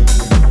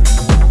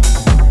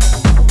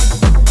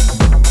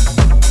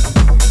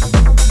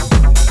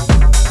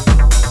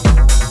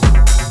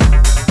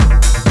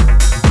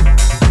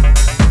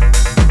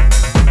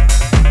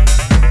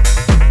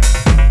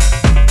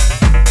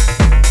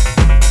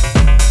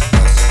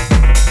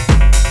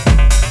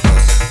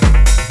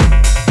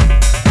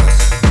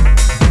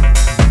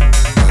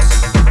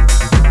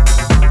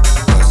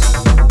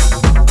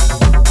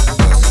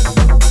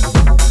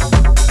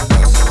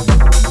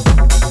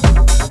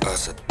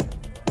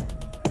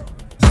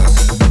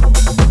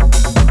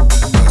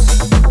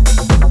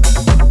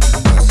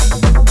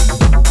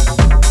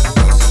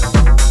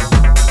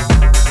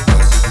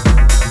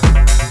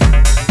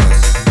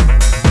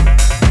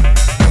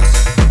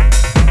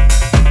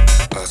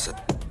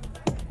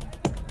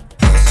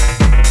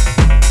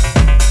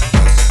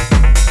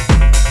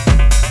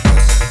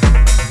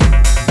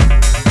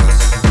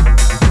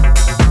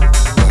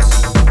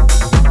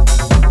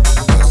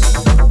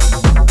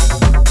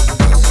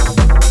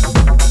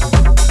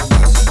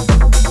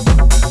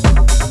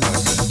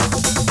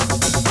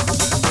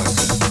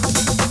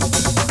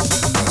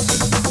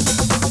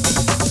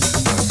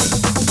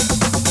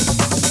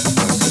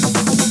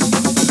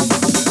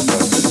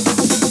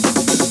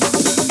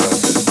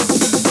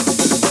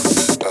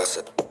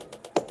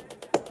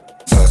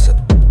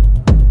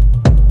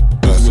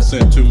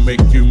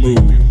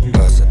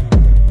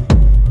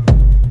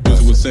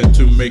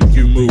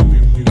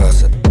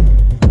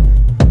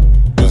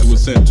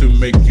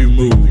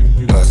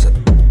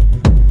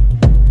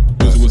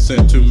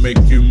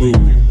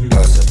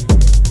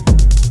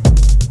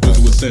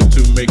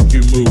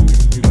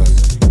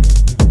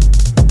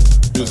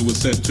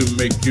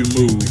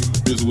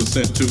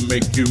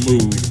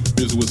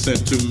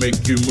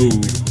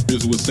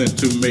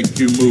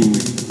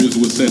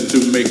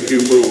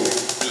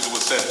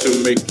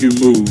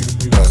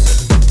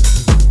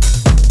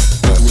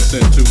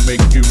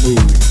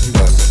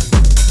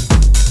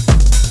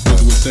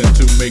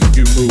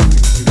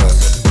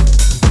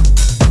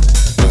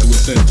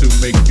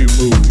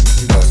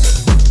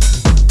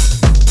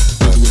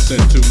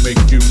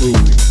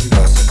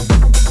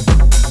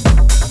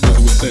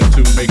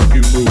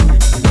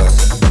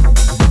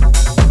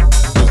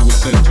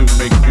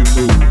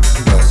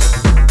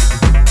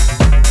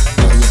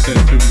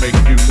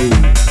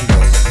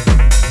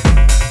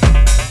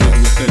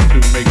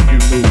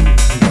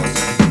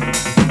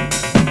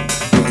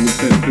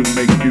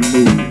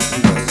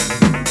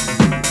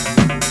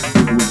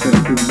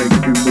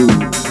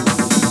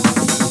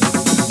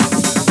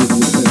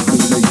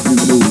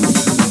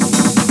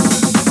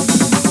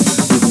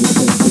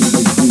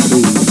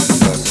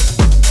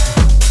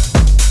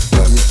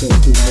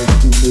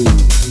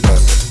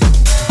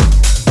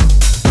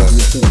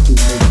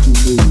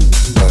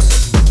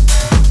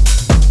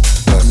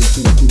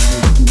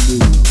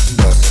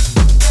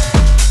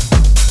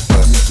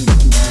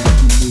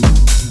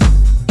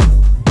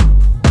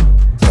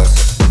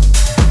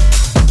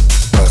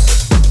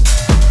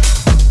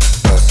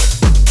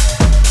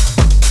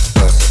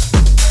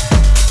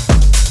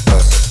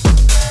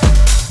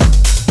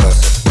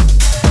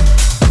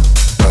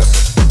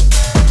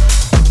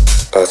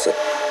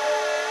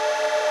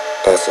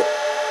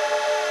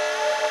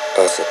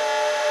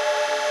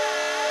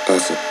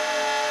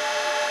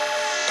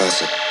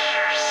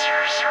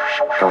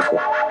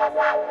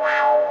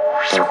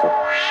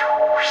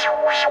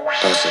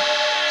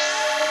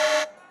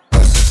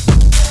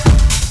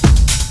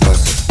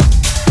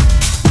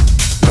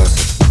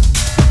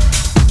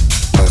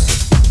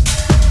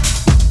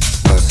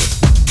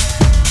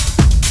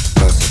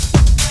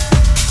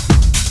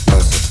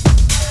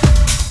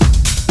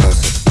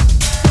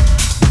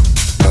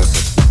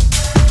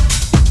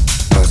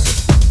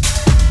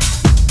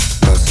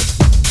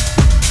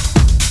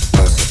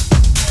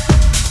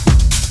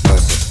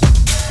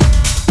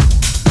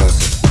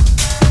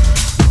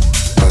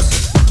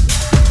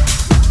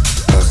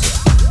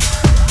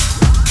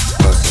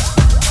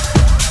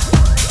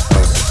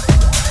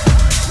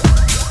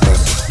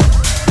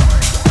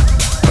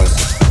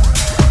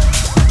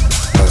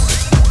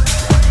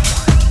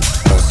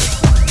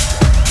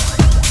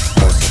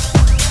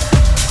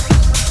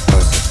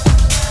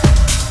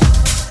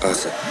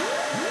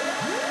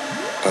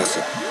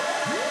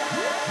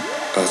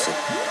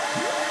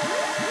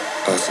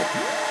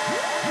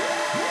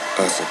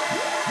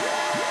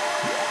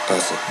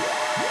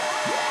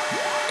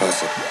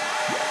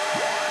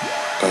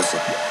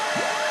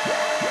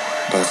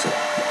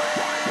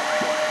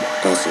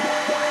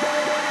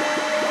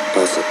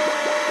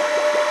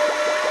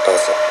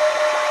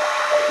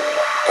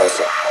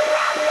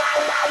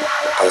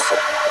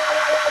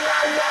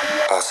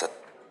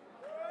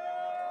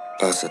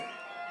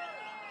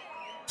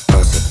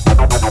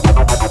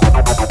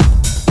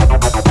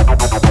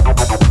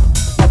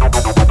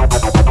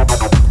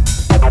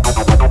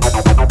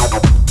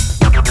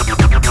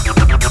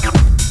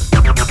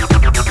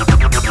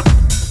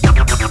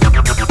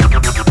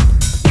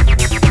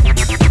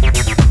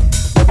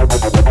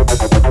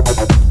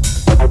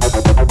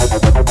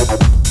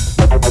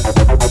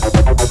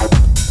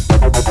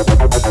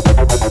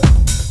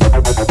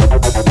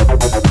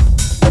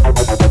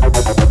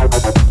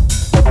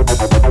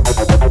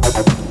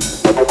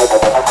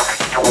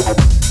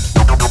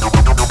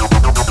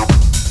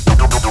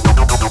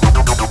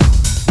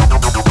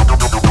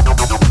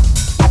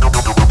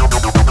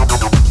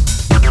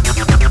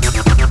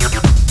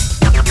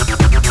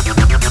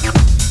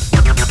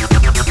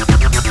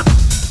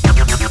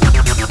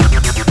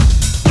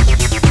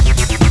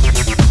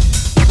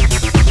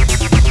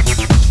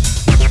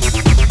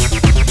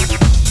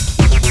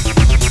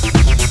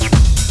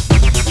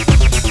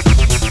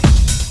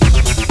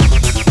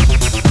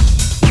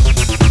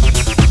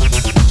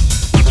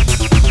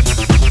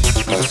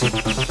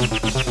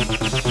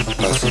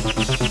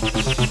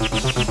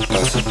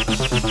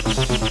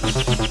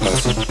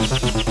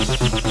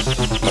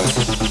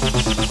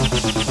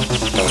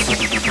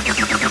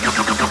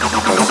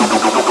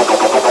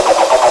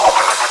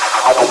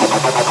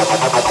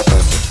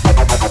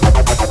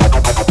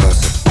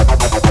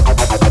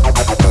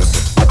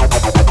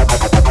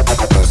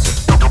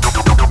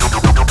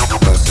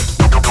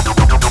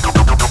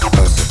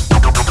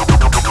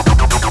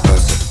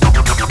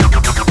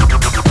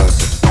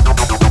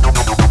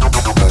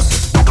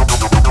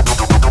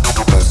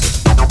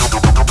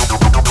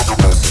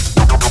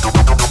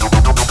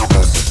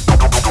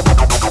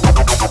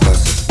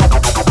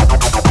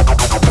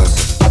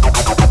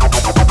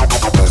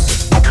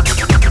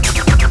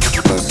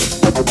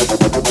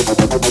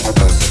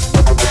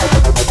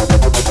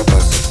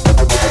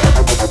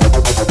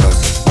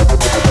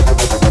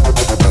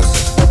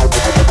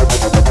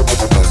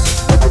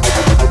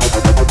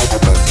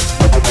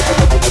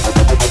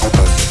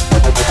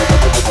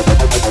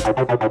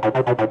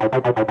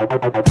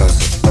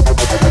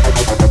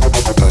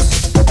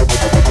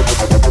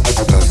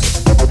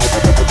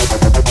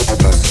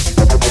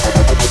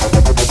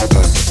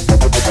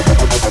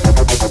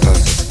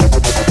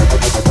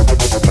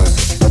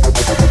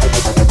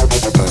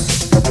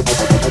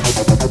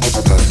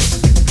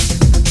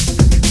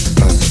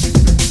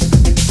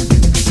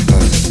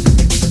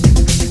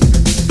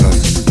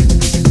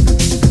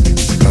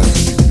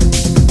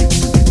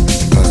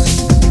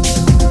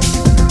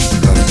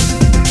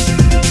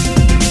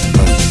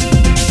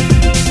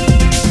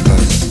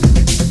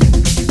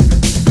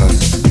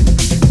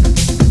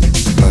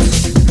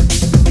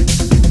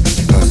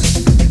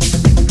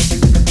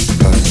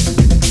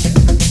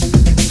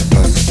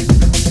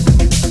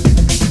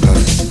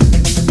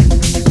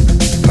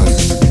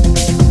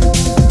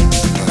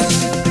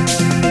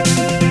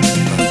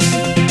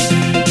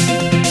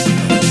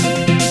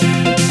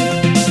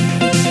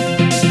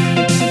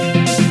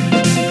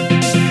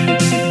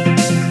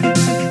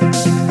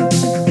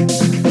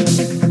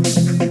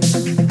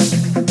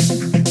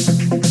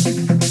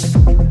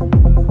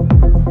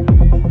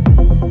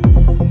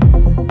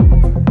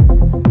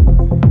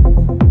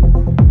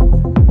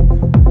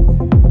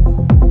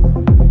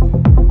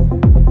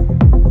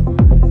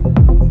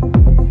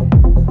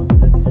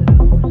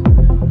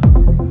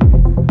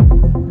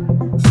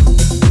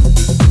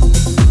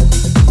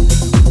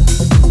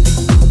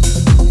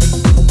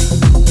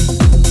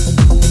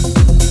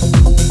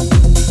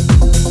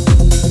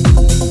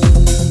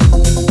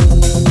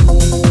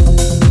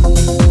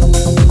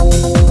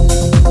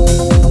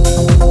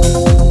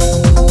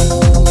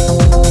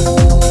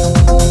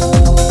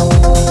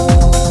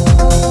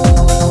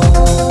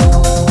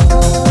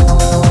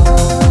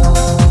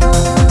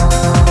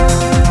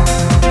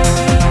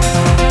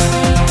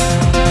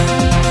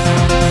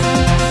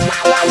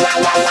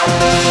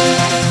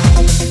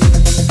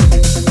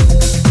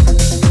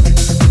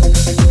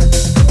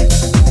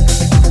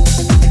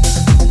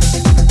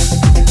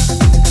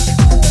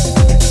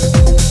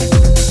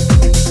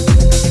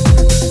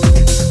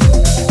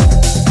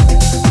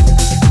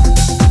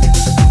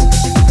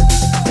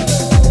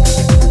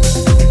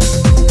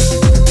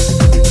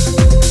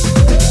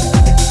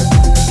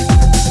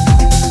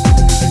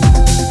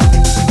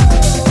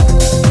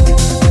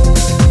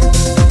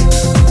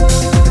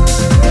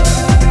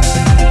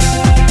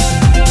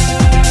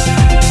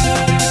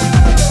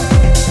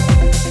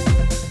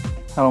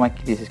 Hello,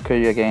 Mikey. This is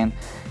Coyu again.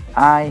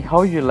 I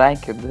hope you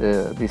like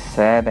this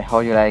set. I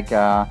hope you like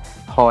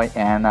how I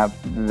end up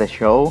the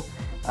show.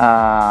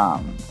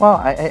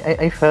 Well,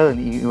 I felt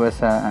it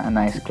was a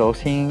nice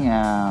closing,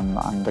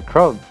 and the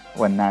crowd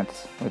went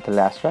nuts with the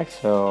last track.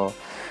 So,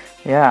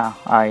 yeah,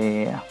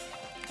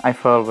 I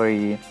felt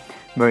very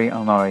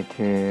honored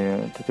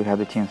to have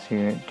the chance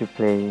to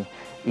play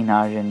in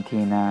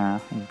Argentina,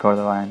 in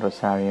Cordoba and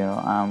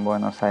Rosario and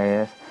Buenos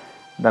Aires.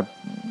 The,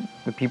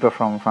 the people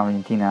from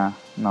Argentina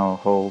know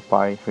how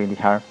party really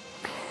hard.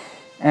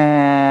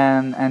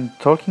 And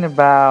talking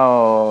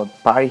about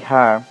party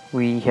hard,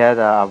 we had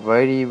a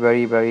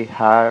very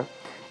hard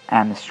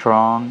and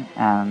strong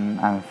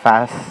and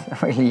fast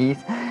release.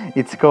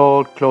 It's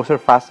called Closer,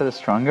 Faster,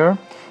 Stronger,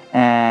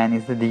 and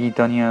it's the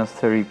Digitonios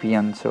 30p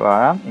on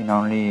Suara. In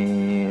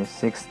only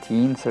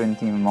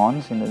 17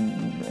 months,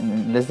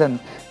 in less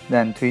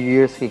than 2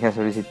 years, he has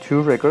released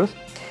 2 records.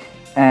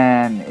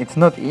 And it's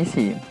not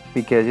easy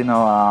because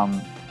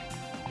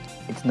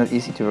it's not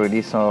easy to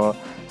release so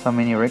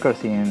many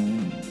records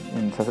in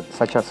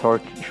such a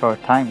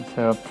short time.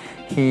 So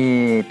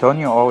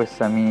Tonio always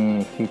send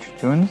me huge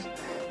tunes,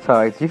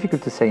 so it's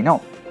difficult to say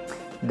no.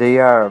 They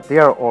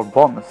are all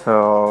bombs.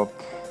 So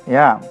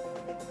yeah,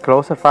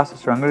 Closer, Faster,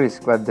 Stronger is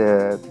what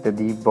the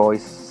deep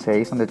voice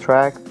says on the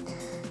track.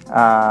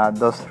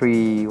 Those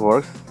 3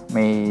 works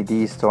made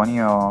this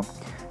Tonio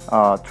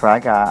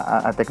track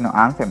a techno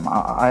anthem.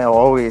 I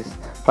always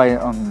play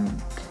on.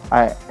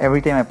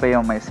 Every time I play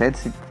on my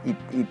sets,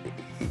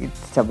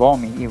 it's a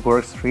bomb. It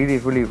works really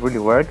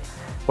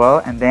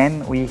well. And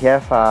then we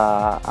have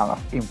an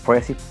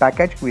impressive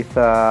package with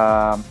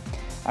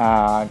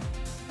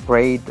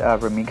great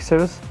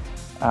remixers.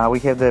 We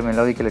have the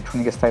melodic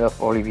electronic style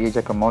of Olivier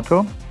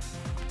Giacomotto,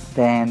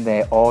 then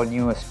the all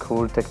new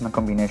school techno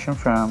combination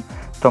from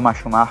Thomas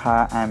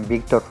Schumacher and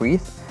Victor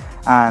Ruiz,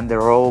 and the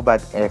raw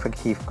but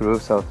effective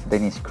grooves of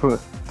Dennis Cruz.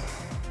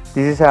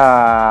 This is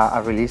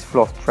a release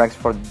full of tracks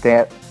for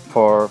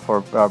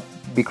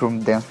big room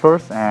dance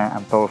floors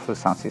and powerful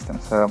sound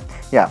systems. So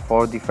yeah,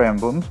 4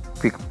 different booms,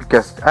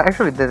 because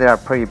actually they are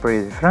pretty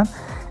different.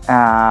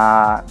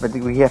 But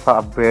we have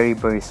a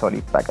very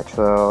solid package,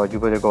 so you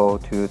better go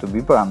to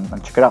Beatport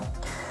and check it out.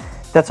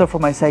 That's all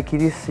from my side,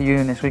 kiddies. See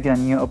you next week in a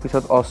new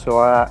episode of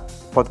Suara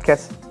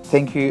podcast.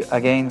 Thank you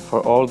again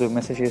for all the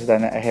messages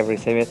that I have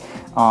received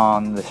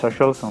on the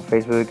socials, on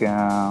Facebook,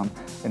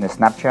 in the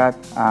Snapchat,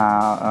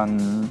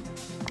 on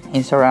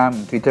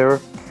Instagram, Twitter.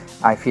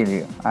 I feel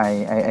you.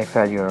 I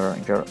feel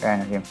your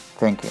energy.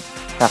 Thank you.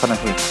 Have a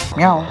nice week.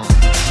 Meow.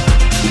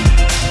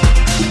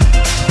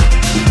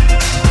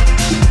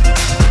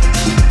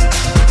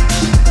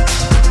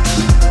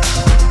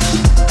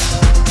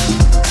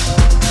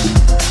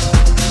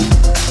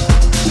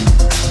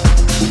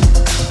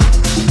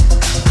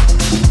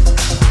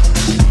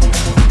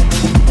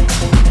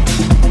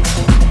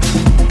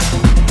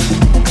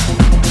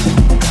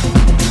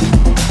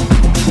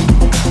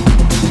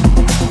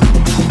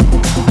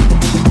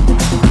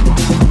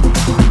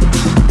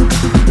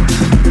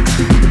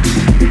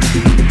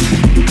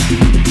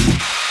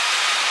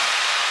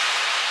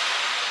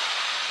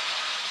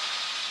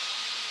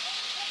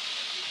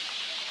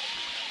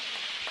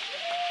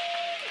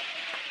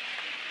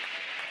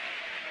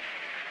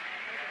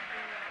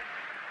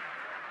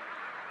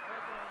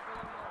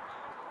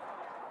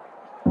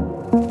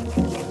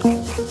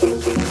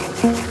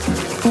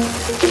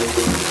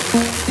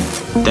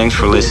 Thanks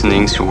for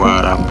listening to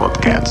Suara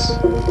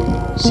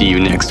PodCats. See you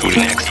next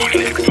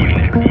week.